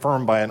ministry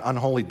confirmed by an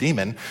unholy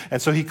demon.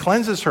 And so he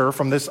cleanses her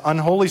from this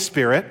unholy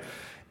spirit.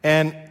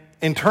 And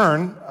in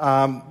turn,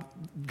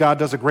 God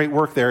does a great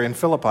work there in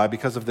Philippi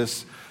because of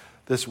this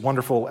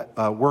wonderful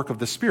work of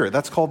the Spirit.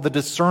 That's called the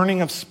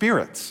discerning of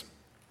spirits.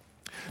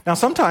 Now,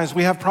 sometimes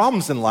we have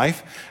problems in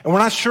life, and we're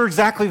not sure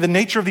exactly the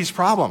nature of these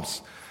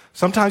problems.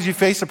 Sometimes you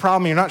face a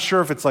problem, and you're not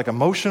sure if it's like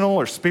emotional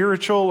or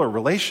spiritual or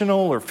relational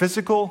or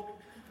physical.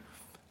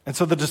 And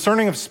so the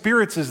discerning of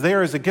spirits is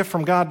there as a gift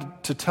from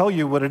God to tell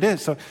you what it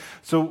is.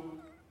 So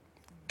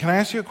can I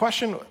ask you a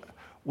question?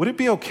 Would it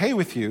be okay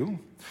with you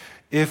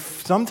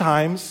if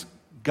sometimes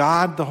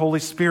God, the Holy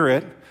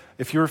Spirit,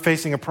 if you were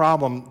facing a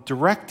problem,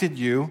 directed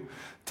you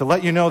to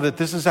let you know that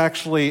this is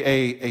actually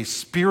a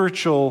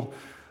spiritual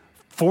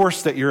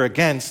force that you're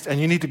against, and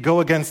you need to go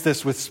against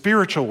this with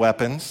spiritual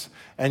weapons,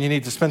 and you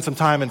need to spend some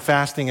time in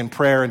fasting and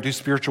prayer and do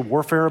spiritual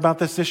warfare about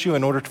this issue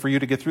in order for you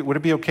to get through? Would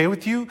it be okay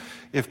with you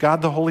if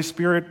God, the Holy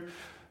Spirit,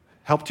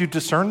 helped you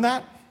discern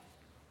that?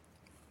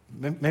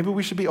 Maybe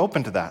we should be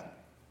open to that.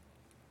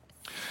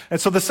 And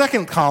so the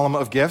second column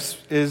of gifts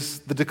is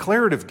the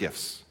declarative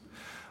gifts.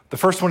 The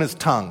first one is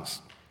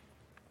tongues.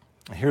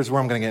 Here's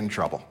where I'm going to get in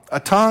trouble. A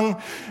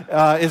tongue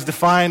is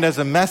defined as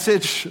a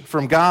message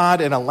from God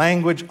in a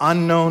language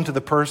unknown to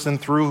the person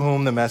through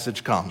whom the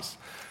message comes.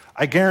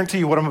 I guarantee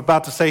you what I'm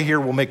about to say here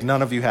will make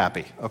none of you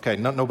happy. Okay,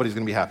 nobody's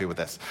going to be happy with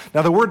this.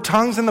 Now, the word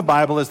tongues in the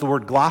Bible is the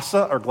word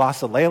glossa or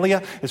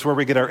glossolalia. It's where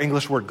we get our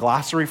English word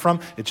glossary from.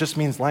 It just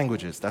means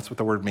languages. That's what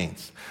the word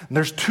means. And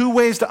there's two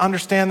ways to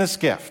understand this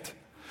gift.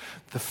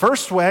 The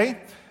first way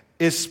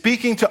is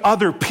speaking to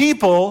other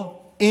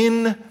people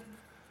in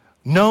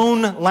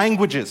known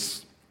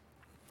languages.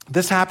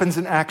 This happens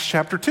in Acts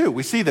chapter 2.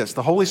 We see this.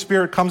 The Holy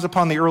Spirit comes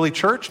upon the early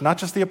church, not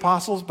just the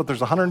apostles, but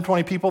there's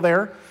 120 people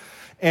there.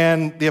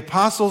 And the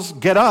apostles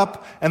get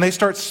up and they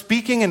start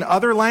speaking in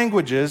other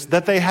languages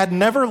that they had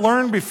never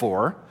learned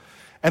before.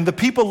 And the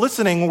people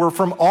listening were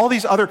from all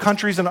these other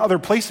countries and other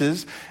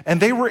places,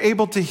 and they were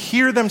able to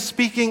hear them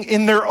speaking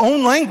in their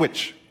own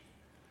language.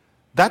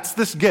 That's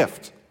this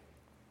gift.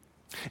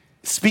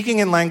 Speaking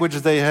in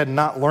languages they had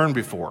not learned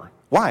before.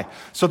 Why?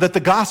 So that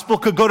the gospel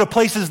could go to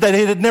places that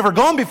it had never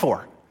gone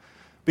before.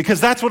 Because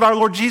that's what our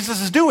Lord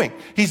Jesus is doing.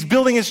 He's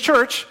building his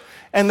church,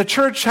 and the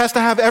church has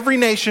to have every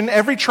nation,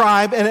 every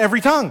tribe, and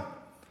every tongue.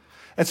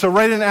 And so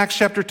right in Acts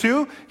chapter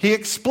 2, he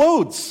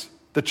explodes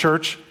the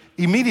church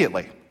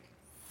immediately.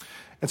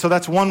 And so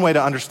that's one way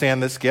to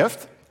understand this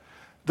gift.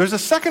 There's a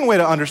second way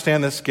to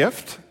understand this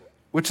gift,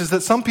 which is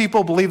that some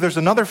people believe there's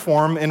another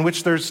form in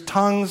which there's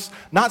tongues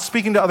not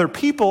speaking to other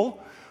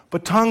people,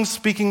 but tongues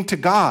speaking to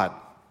God.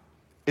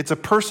 It's a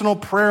personal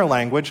prayer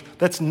language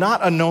that's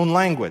not a known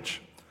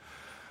language.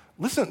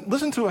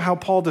 Listen to how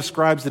Paul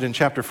describes it in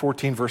chapter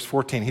 14, verse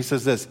 14. He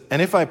says this,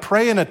 "And if I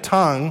pray in a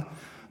tongue,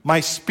 my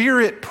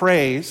spirit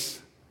prays,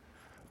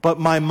 but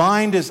my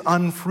mind is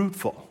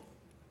unfruitful."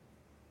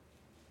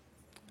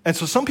 And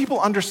so some people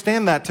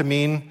understand that to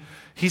mean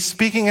he's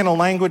speaking in a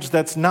language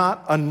that's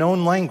not a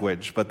known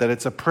language, but that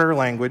it's a prayer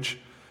language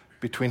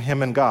between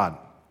him and God.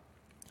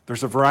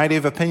 There's a variety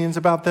of opinions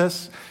about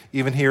this,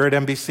 even here at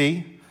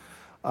MBC.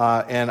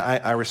 And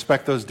I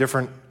respect those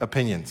different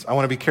opinions. I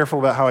want to be careful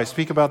about how I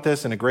speak about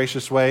this in a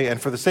gracious way.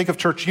 And for the sake of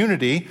church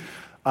unity,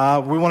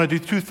 we want to do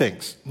two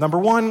things. Number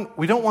one,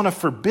 we don't want to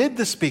forbid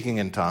the speaking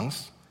in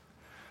tongues.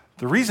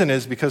 The reason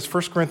is because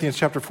 1 Corinthians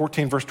chapter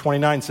 14, verse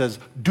 29 says,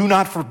 "Do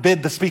not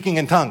forbid the speaking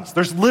in tongues."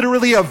 There's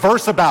literally a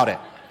verse about it.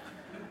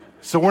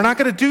 So we're not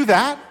going to do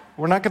that.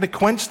 We're not going to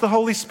quench the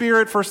Holy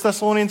Spirit, 1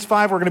 Thessalonians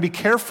 5. We're going to be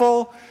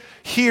careful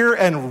here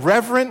and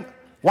reverent.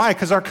 Why?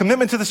 Because our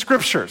commitment to the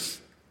Scriptures.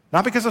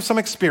 Not because of some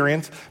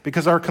experience,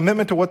 because our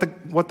commitment to what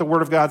the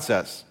Word of God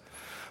says.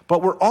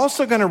 But we're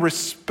also going to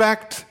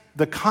respect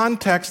the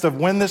context of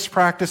when this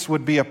practice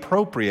would be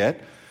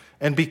appropriate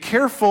and be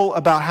careful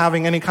about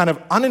having any kind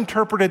of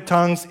uninterpreted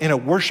tongues in a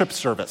worship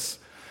service.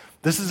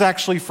 This is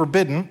actually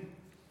forbidden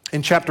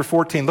in chapter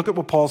 14. Look at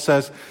what Paul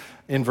says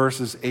in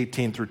verses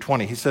 18 through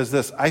 20. He says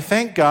this, "I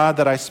thank God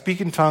that I speak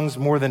in tongues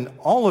more than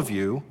all of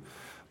you,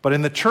 but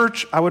in the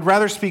church, I would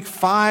rather speak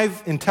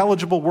 5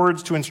 intelligible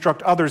words to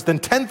instruct others than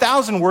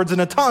 10,000 words in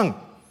a tongue.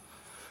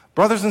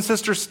 Brothers and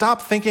sisters,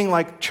 stop thinking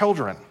like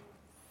children."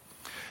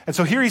 And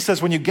so here he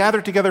says, when you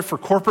gather together for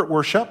corporate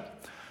worship,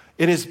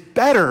 it is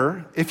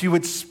better if you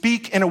would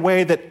speak in a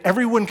way that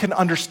everyone can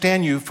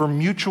understand you for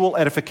mutual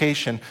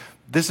edification.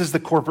 This is the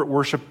corporate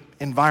worship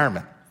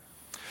environment.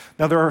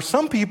 Now, there are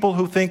some people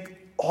who think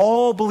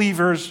all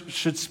believers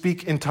should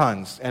speak in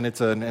tongues, and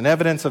it's an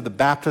evidence of the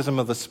baptism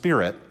of the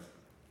Spirit.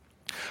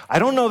 I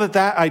don't know that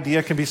that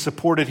idea can be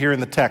supported here in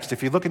the text.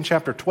 If you look in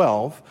chapter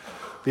 12,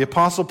 the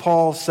Apostle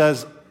Paul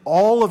says,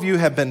 "All of you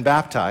have been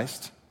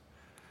baptized,"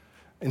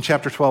 in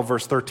chapter 12,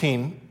 verse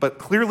 13. But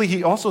clearly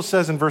he also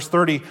says in verse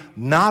 30,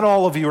 "Not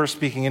all of you are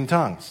speaking in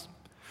tongues."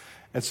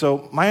 And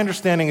so my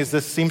understanding is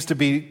this seems to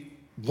be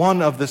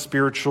one of the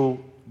spiritual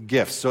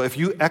gifts. So if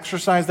you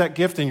exercise that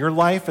gift in your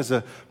life as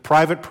a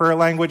private prayer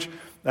language,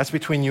 that's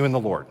between you and the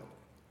Lord.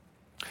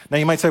 Now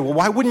you might say, well,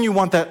 why wouldn't you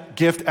want that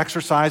gift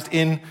exercised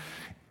in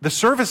the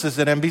services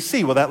at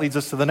MBC? Well, that leads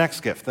us to the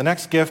next gift. The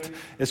next gift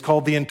is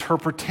called the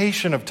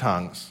interpretation of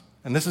tongues.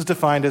 And this is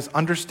defined as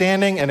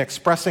understanding and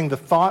expressing the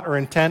thought or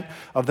intent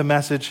of the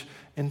message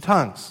in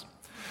tongues.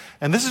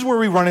 And this is where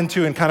we run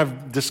into and kind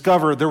of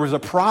discover there was a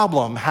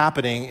problem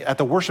happening at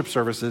the worship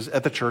services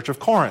at the church of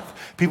Corinth.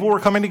 People were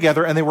coming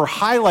together and they were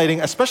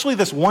highlighting, especially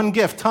this one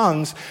gift,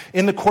 tongues,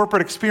 in the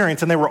corporate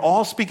experience. And they were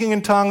all speaking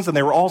in tongues and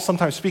they were all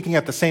sometimes speaking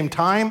at the same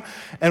time.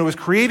 And it was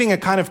creating a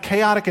kind of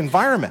chaotic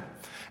environment.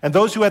 And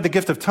those who had the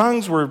gift of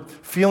tongues were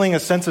feeling a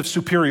sense of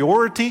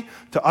superiority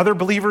to other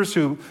believers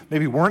who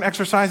maybe weren't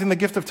exercising the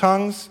gift of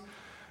tongues.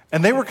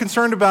 And they were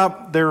concerned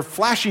about their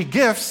flashy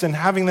gifts and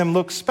having them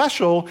look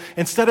special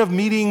instead of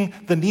meeting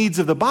the needs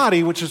of the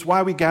body, which is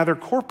why we gather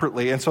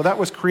corporately. And so that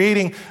was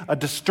creating a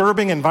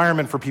disturbing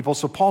environment for people.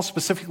 So Paul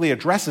specifically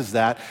addresses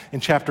that in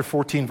chapter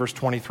 14, verse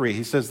 23.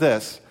 He says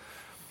this,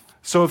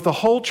 "So if the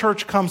whole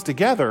church comes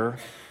together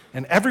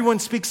and everyone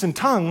speaks in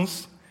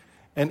tongues,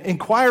 and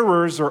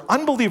inquirers or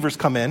unbelievers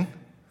come in,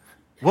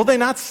 will they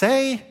not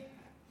say,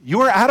 'You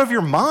are out of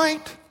your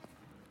mind'?"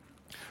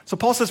 So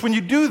Paul says when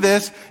you do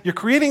this, you're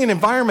creating an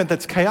environment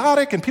that's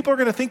chaotic and people are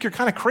going to think you're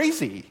kind of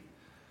crazy.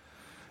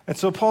 And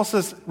so Paul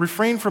says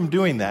refrain from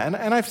doing that.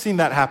 And I've seen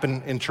that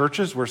happen in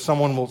churches where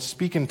someone will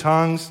speak in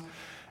tongues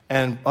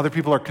and other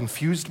people are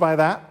confused by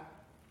that.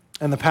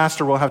 And the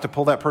pastor will have to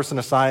pull that person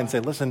aside and say,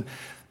 listen,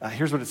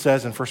 here's what it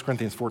says in 1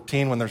 Corinthians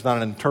 14. When there's not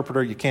an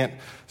interpreter, you can't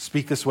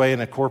speak this way in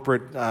a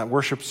corporate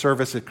worship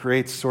service. It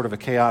creates sort of a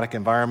chaotic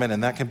environment,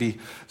 and that can be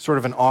sort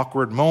of an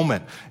awkward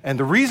moment. And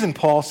the reason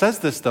Paul says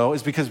this, though,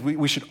 is because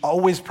we should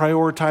always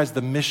prioritize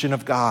the mission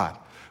of God.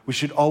 We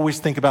should always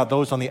think about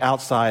those on the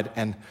outside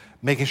and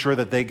making sure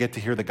that they get to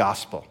hear the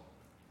gospel.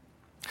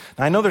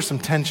 Now, I know there's some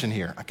tension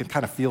here. I can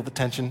kind of feel the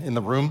tension in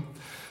the room.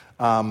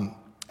 And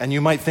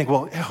you might think,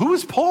 well, who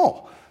is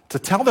Paul to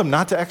tell them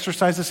not to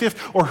exercise this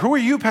gift? Or who are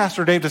you,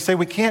 Pastor Dave, to say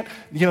we can't,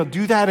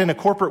 do that in a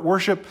corporate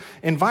worship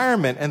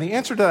environment? And the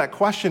answer to that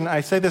question,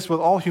 I say this with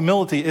all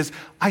humility, is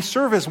I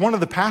serve as one of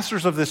the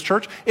pastors of this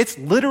church. It's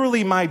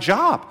literally my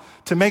job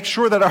to make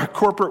sure that our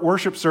corporate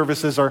worship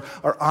services are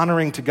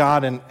honoring to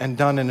God and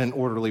done in an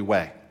orderly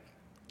way.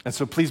 And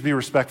so please be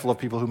respectful of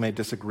people who may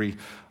disagree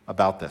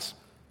about this.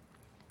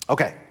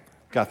 Okay,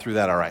 got through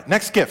that all right.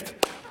 Next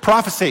gift,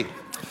 prophecy.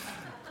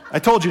 I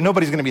told you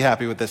nobody's going to be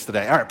happy with this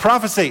today. All right,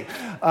 prophecy.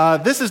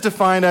 This is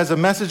defined as a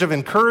message of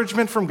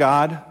encouragement from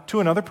God to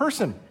another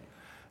person.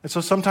 And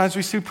so sometimes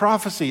we see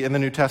prophecy in the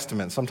New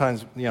Testament.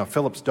 Sometimes,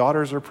 Philip's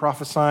daughters are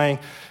prophesying,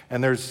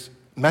 and there's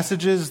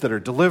messages that are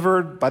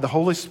delivered by the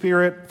Holy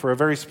Spirit for a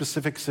very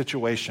specific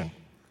situation.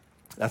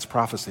 That's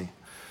prophecy.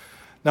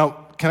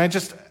 Now, can I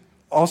just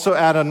also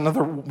add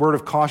another word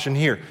of caution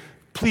here?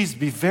 Please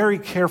be very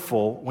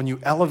careful when you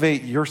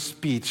elevate your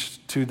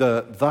speech to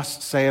the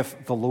 "thus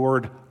saith the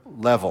Lord"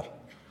 level.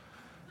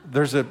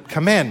 There's a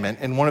commandment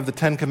in one of the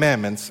 10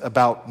 commandments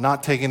about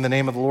not taking the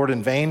name of the Lord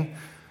in vain.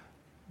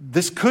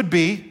 This could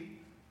be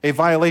a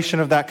violation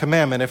of that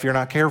commandment if you're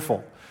not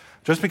careful.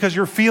 Just because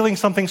you're feeling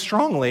something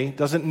strongly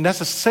doesn't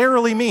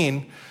necessarily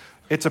mean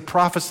it's a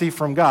prophecy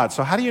from God.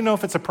 So how do you know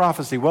if it's a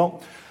prophecy?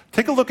 Well,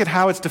 take a look at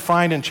how it's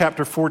defined in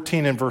chapter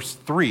 14 and verse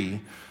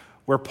 3,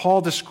 where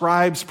Paul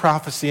describes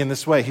prophecy in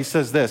this way. He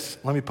says this.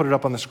 Let me put it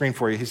up on the screen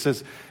for you. He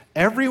says,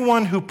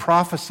 everyone who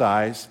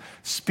prophesies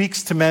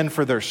speaks to men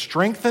for their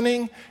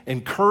strengthening,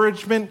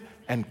 encouragement,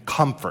 and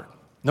comfort.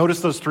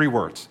 Notice those 3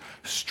 words: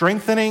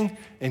 strengthening,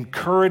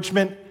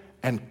 encouragement,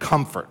 and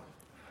comfort.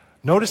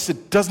 Notice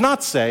it does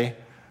not say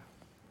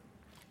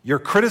your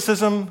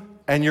criticism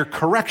and your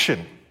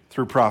correction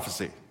through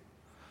prophecy.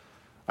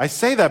 I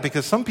say that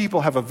because some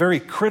people have a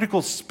very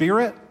critical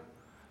spirit,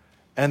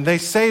 and they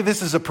say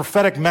this is a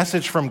prophetic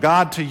message from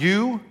God to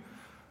you,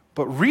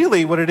 but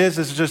really what it is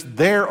just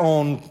their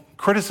own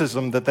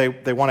criticism that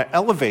they want to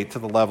elevate to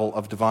the level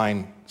of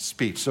divine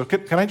speech. So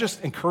can I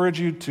just encourage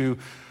you to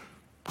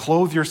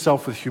clothe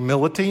yourself with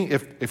humility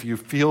if you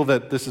feel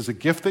that this is a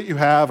gift that you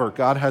have, or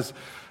God has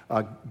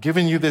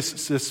given you this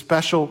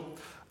special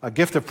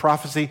gift of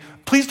prophecy.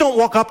 Please don't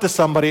walk up to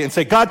somebody and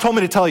say, God told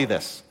me to tell you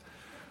this.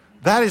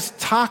 That is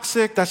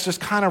toxic. That's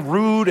just kind of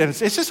rude, and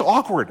it's just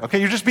awkward. Okay,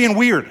 you're just being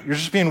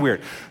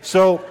weird.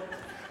 So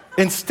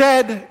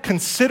instead,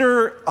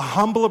 consider a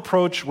humble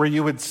approach where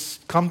you would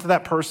come to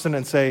that person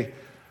and say,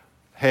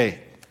 hey,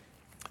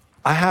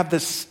 I have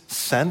this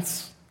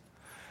sense,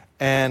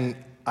 and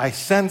I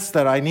sense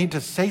that I need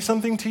to say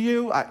something to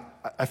you.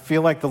 I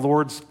feel like the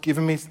Lord's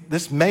given me,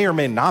 this may or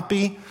may not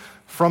be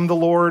from the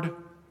Lord,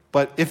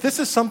 but if this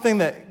is something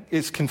that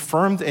is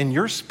confirmed in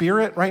your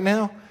spirit right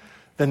now,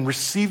 then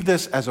receive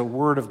this as a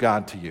word of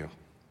God to you.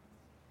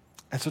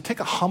 And so take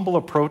a humble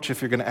approach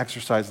if you're going to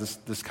exercise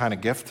this kind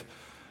of gift,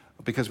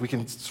 because we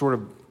can sort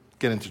of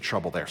get into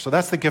trouble there. So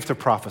that's the gift of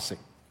prophecy.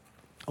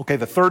 Okay,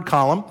 the third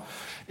column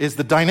is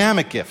the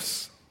dynamic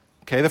gifts.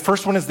 Okay, the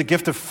first one is the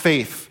gift of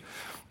faith.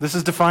 This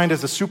is defined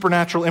as a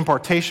supernatural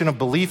impartation of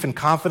belief and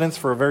confidence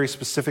for a very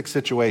specific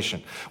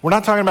situation. We're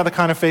not talking about the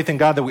kind of faith in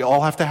God that we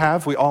all have to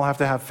have. We all have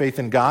to have faith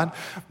in God.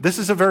 This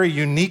is a very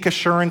unique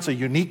assurance, a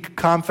unique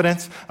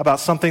confidence about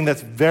something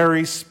that's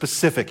very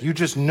specific. You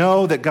just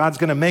know that God's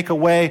going to make a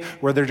way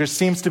where there just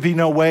seems to be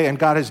no way, and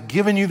God has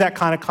given you that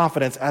kind of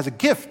confidence as a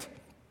gift.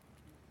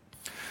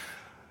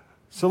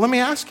 So let me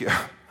ask you,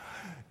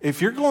 if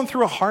you're going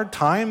through a hard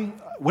time,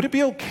 would it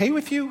be okay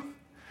with you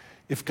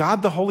if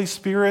God the Holy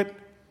Spirit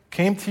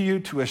came to you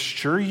to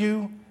assure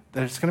you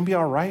that it's going to be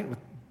all right?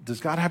 Does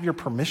God have your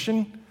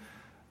permission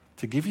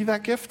to give you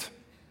that gift?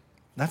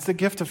 That's the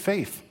gift of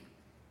faith.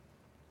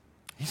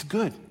 He's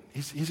good.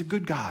 He's a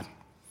good God.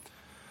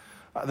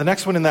 The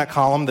next one in that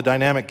column, the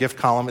dynamic gift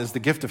column, is the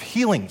gift of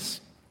healings.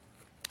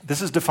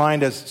 This is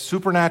defined as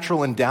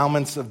supernatural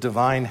endowments of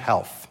divine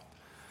health.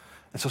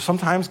 And so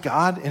sometimes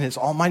God, in his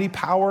almighty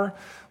power,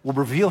 will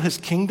reveal his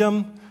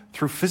kingdom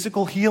through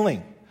physical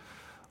healing.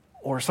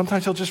 Or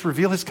sometimes he'll just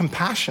reveal his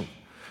compassion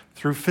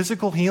through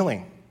physical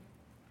healing.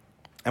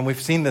 And we've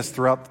seen this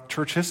throughout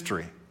church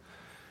history.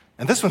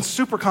 And this one's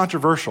super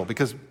controversial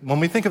because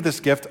when we think of this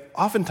gift,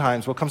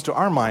 oftentimes what comes to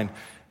our mind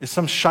is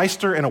some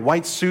shyster in a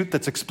white suit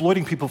that's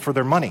exploiting people for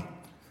their money.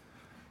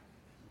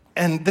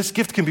 And this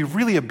gift can be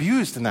really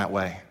abused in that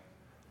way.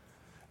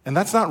 And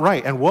that's not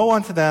right. And woe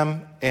unto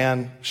them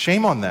and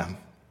shame on them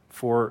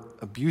for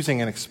abusing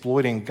and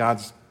exploiting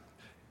God's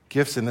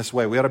gifts in this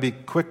way. We ought to be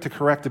quick to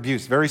correct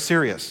abuse. Very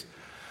serious.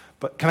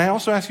 But can I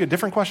also ask you a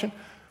different question?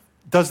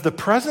 Does the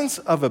presence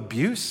of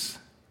abuse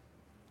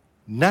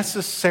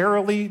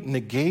necessarily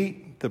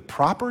negate the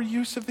proper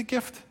use of the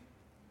gift?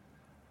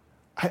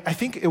 I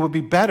think it would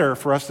be better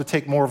for us to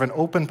take more of an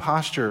open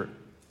posture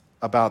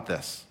about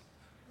this.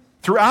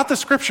 Throughout the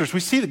scriptures, we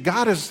see that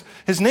God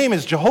his name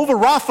is Jehovah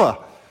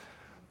Rapha,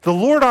 the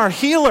Lord our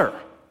healer.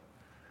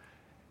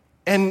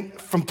 And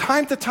from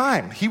time to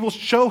time, he will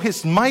show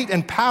his might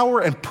and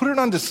power and put it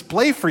on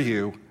display for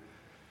you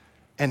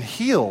and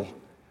heal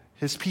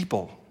his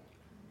people.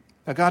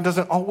 Now, God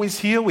doesn't always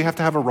heal. We have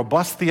to have a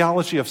robust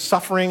theology of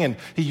suffering, and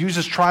he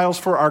uses trials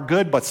for our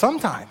good. But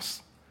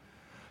sometimes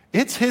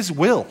it's his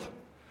will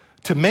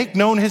to make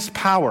known his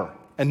power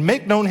and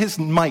make known his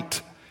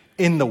might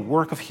in the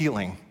work of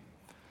healing.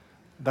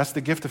 That's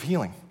the gift of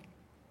healing.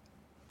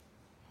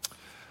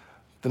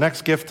 The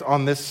next gift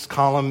on this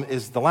column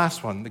is the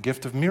last one, the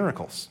gift of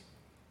miracles.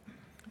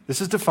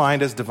 This is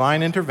defined as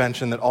divine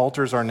intervention that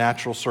alters our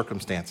natural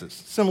circumstances,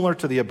 similar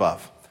to the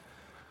above.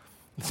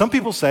 Some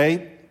people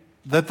say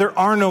that there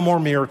are no more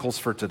miracles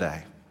for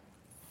today.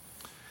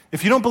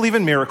 If you don't believe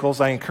in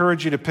miracles, I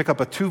encourage you to pick up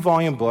a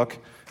 2-volume book.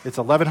 It's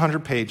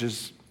 1,100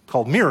 pages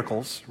called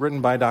Miracles,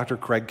 written by Dr.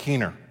 Craig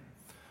Keener.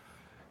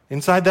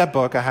 Inside that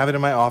book, I have it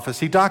in my office,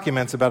 he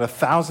documents about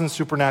 1,000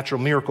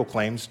 supernatural miracle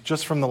claims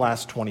just from the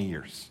last 20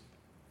 years.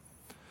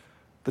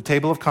 The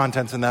table of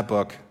contents in that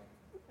book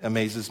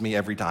amazes me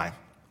every time.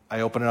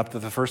 I open it up to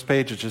the first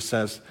page, it just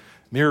says,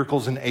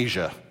 miracles in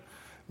Asia,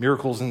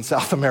 miracles in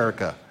South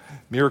America,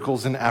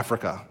 miracles in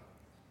Africa.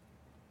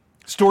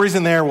 Stories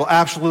in there will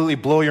absolutely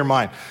blow your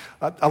mind.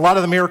 A lot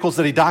of the miracles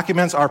that he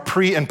documents are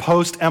pre and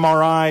post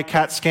MRI,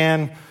 CAT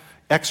scan,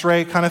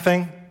 X-ray kind of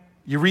thing.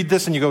 You read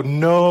this and you go,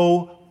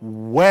 no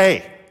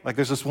way. Like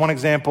there's this one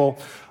example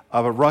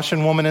of a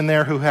Russian woman in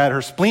there who had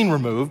her spleen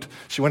removed.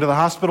 She went to the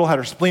hospital, had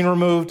her spleen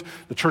removed.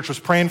 The church was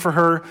praying for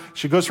her.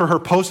 She goes for her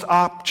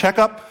post-op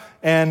checkup,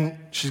 and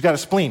she's got a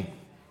spleen.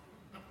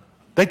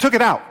 They took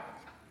it out.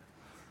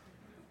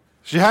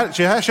 She had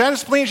a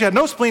spleen. She had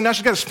no spleen. Now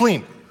she's got a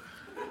spleen.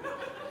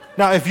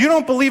 Now, if you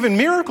don't believe in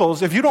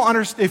miracles, if you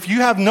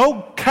have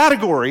no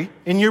category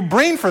in your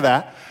brain for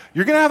that,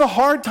 you're going to have a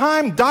hard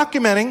time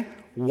documenting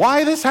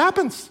why this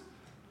happens.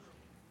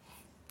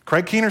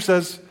 Craig Keener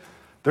says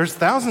there's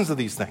thousands of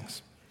these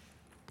things.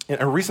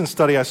 In a recent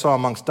study I saw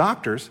amongst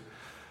doctors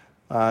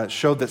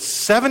showed that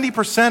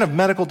 70% of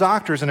medical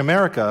doctors in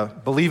America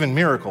believe in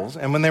miracles.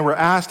 And when they were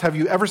asked, have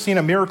you ever seen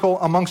a miracle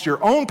amongst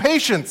your own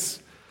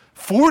patients?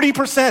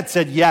 40%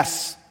 said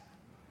yes.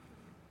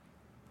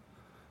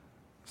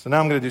 So now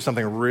I'm going to do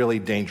something really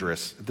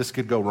dangerous. This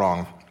could go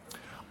wrong.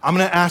 I'm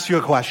going to ask you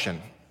a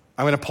question.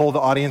 I'm going to poll the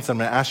audience. I'm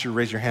going to ask you to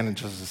raise your hand in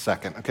just a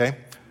second, okay?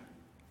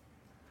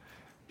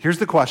 Here's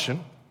the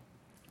question.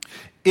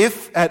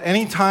 If at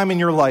any time in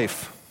your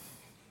life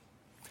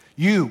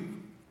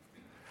you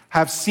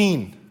have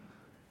seen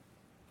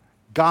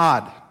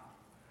God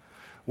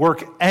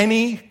work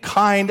any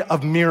kind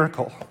of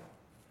miracle,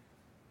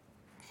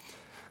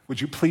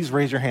 would you please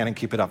raise your hand and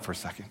keep it up for a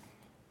second?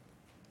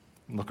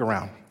 Look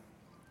around.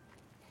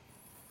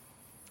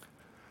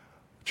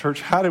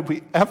 Church, how did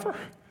we ever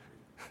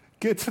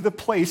get to the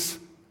place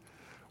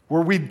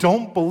where we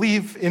don't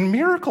believe in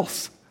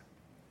miracles?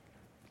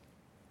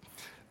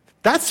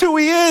 That's who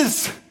he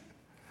is.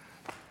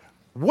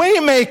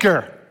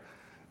 Waymaker,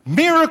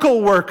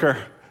 miracle worker,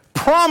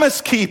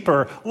 promise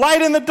keeper,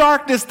 light in the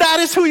darkness. That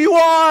is who you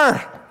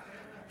are.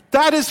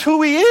 That is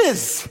who he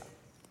is.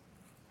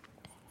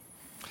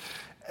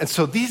 And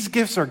so these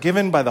gifts are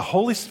given by the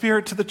Holy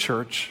Spirit to the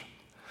church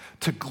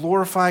to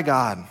glorify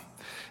God.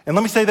 And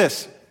let me say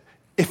this.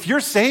 If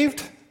you're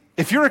saved,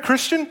 if you're a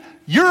Christian,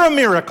 you're a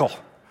miracle.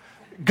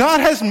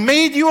 God has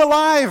made you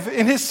alive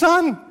in his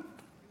Son.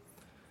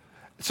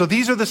 So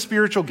these are the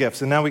spiritual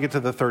gifts. And now we get to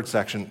the third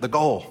section, the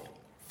goal.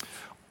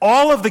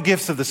 All of the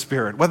gifts of the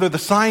Spirit, whether the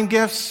sign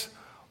gifts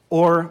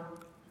or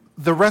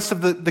the rest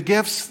of the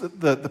gifts,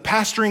 the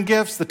pastoring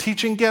gifts, the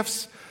teaching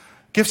gifts,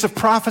 gifts of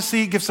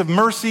prophecy, gifts of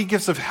mercy,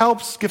 gifts of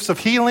helps, gifts of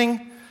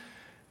healing,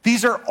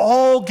 these are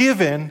all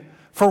given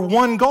for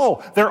one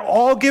goal. They're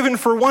all given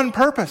for one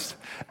purpose.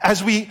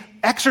 As we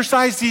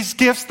exercise these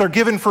gifts, they're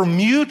given for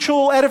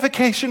mutual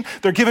edification,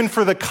 they're given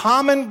for the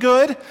common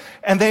good,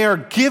 and they are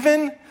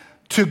given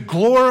to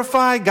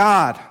glorify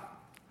God.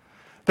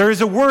 There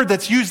is a word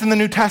that's used in the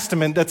New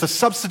Testament that's a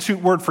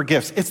substitute word for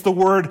gifts. It's the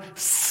word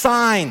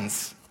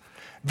signs.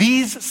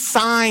 These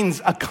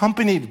signs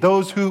accompanied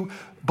those who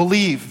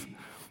believe.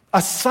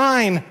 A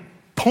sign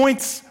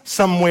points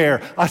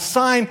somewhere. A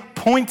sign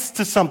points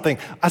to something.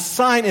 A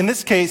sign, in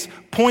this case,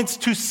 points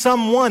to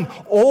someone.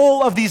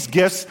 All of these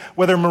gifts,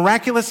 whether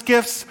miraculous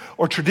gifts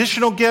or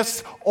traditional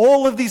gifts,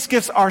 all of these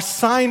gifts are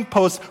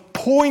signposts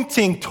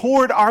pointing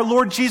toward our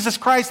Lord Jesus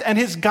Christ and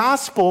his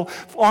gospel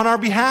on our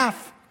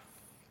behalf.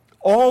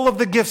 All of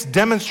the gifts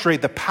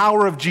demonstrate the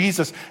power of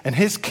Jesus and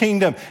his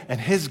kingdom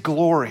and his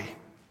glory.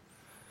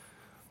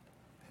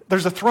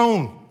 There's a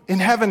throne in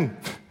heaven.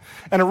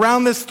 And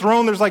around this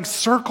throne, there's like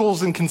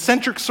circles and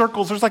concentric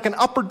circles. There's like an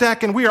upper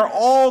deck, and we are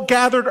all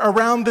gathered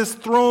around this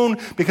throne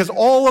because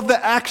all of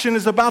the action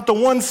is about the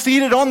one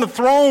seated on the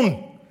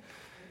throne.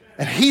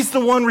 And he's the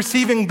one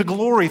receiving the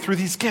glory through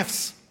these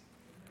gifts.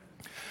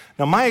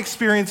 Now, my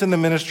experience in the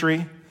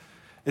ministry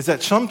is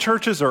that some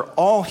churches are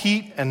all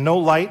heat and no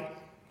light,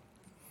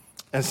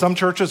 and some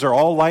churches are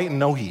all light and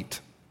no heat.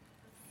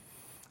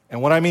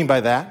 And what I mean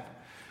by that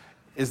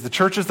is the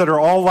churches that are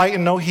all light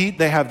and no heat,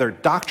 they have their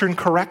doctrine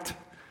correct.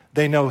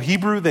 They know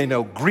Hebrew, they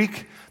know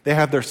Greek, they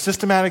have their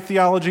systematic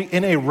theology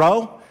in a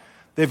row.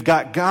 They've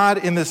got God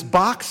in this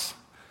box.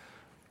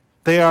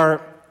 They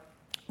are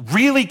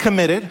really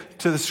committed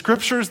to the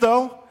scriptures,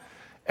 though,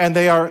 and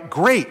they are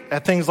great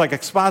at things like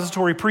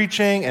expository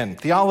preaching and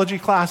theology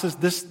classes.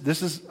 This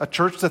is a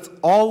church that's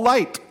all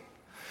light.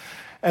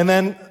 And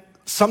then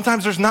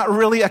sometimes there's not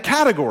really a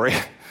category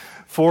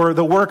for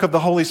the work of the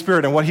Holy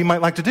Spirit and what he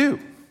might like to do.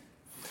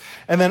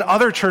 And then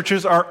other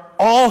churches are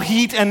all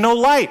heat and no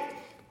light.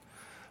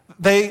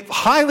 They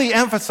highly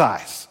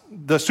emphasize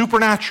the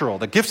supernatural,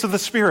 the gifts of the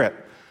Spirit,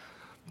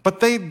 but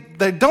they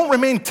don't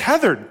remain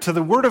tethered to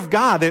the Word of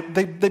God.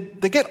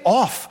 They get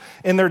off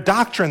in their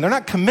doctrine. They're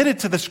not committed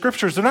to the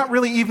Scriptures. They're not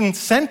really even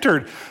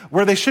centered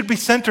where they should be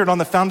centered on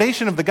the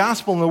foundation of the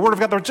gospel and the Word of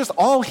God. They're just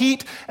all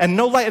heat and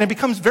no light, and it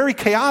becomes very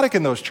chaotic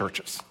in those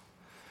churches.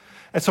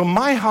 And so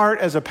my heart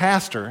as a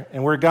pastor,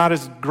 and where God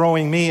is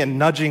growing me and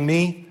nudging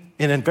me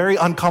in a very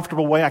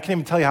uncomfortable way, I can't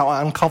even tell you how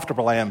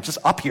uncomfortable I am just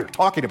up here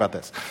talking about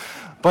this.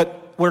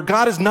 But where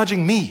God is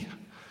nudging me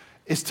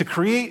is to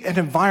create an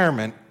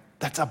environment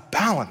that's a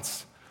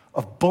balance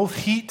of both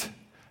heat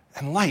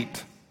and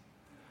light.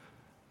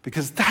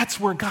 Because that's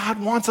where God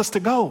wants us to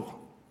go.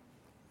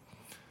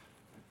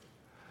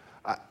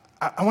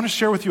 I want to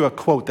share with you a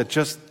quote that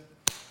just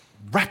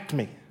wrecked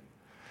me.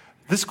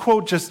 This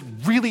quote just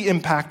really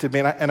impacted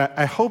me, and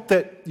I hope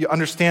that you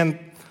understand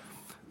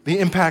the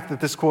impact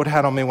that this quote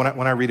had on me when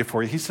I read it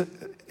for you. He said,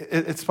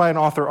 it's by an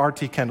author,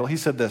 R.T. Kendall. He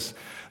said this: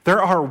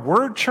 there are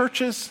word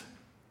churches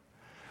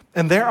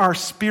and there are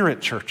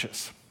spirit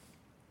churches.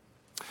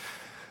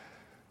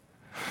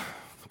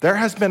 There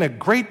has been a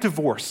great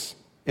divorce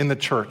in the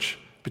church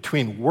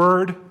between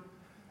word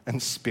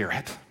and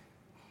spirit.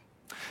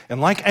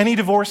 And like any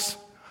divorce,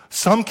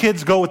 some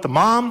kids go with the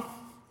mom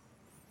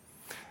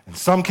and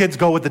some kids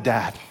go with the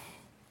dad.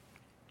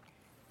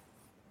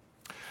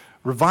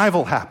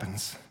 Revival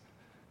happens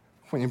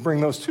when you bring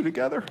those two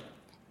together.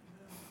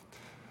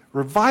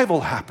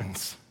 Revival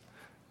happens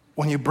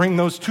when you bring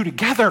those two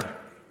together.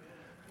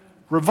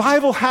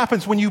 Revival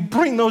happens when you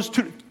bring those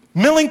two.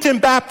 Millington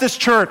Baptist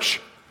Church,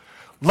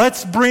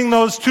 let's bring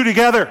those two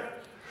together.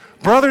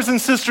 Brothers and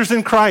sisters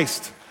in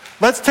Christ,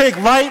 let's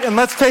take light and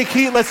let's take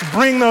heat. Let's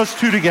bring those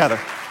two together.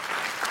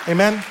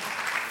 Amen.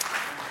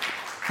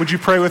 Would you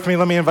pray with me?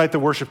 Let me invite the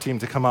worship team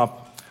to come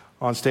up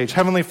on stage.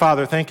 Heavenly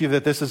Father, thank you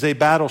that this is a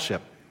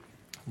battleship.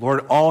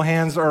 Lord, all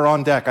hands are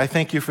on deck. I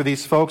thank you for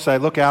these folks. I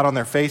look out on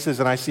their faces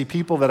and I see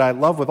people that I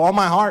love with all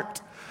my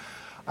heart.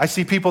 I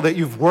see people that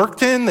you've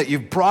worked in, that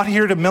you've brought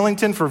here to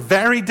Millington for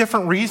very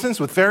different reasons,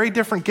 with very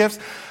different gifts.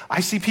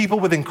 I see people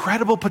with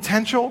incredible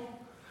potential.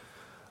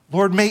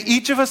 Lord, may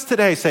each of us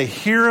today say,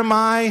 here am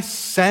I,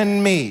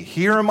 send me.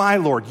 Here am I,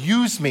 Lord,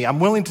 use me. I'm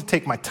willing to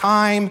take my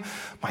time,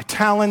 my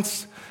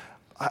talents.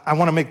 I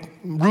want to make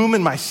room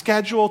in my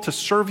schedule to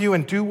serve you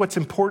and do what's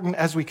important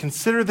as we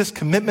consider this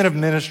commitment of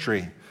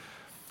ministry.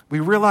 We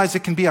realize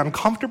it can be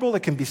uncomfortable,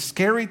 it can be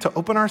scary to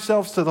open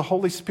ourselves to the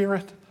Holy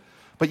Spirit,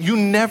 but you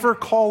never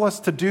call us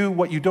to do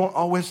what you don't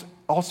always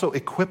also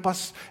equip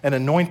us and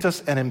anoint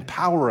us and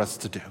empower us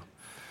to do.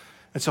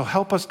 And so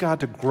help us, God,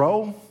 to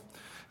grow,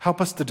 help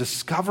us to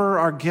discover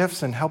our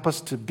gifts, and help us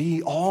to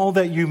be all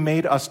that you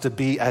made us to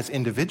be as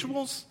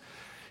individuals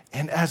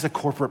and as a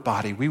corporate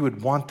body. We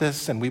would want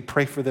this, and we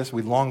pray for this,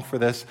 we long for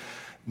this.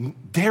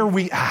 Dare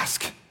we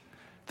ask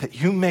that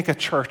you make a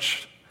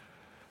church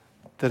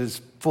that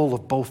is full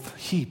of both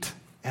heat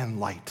and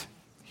light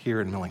here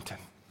in Millington.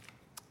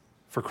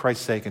 For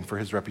Christ's sake and for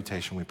his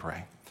reputation, we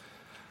pray.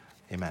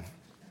 Amen.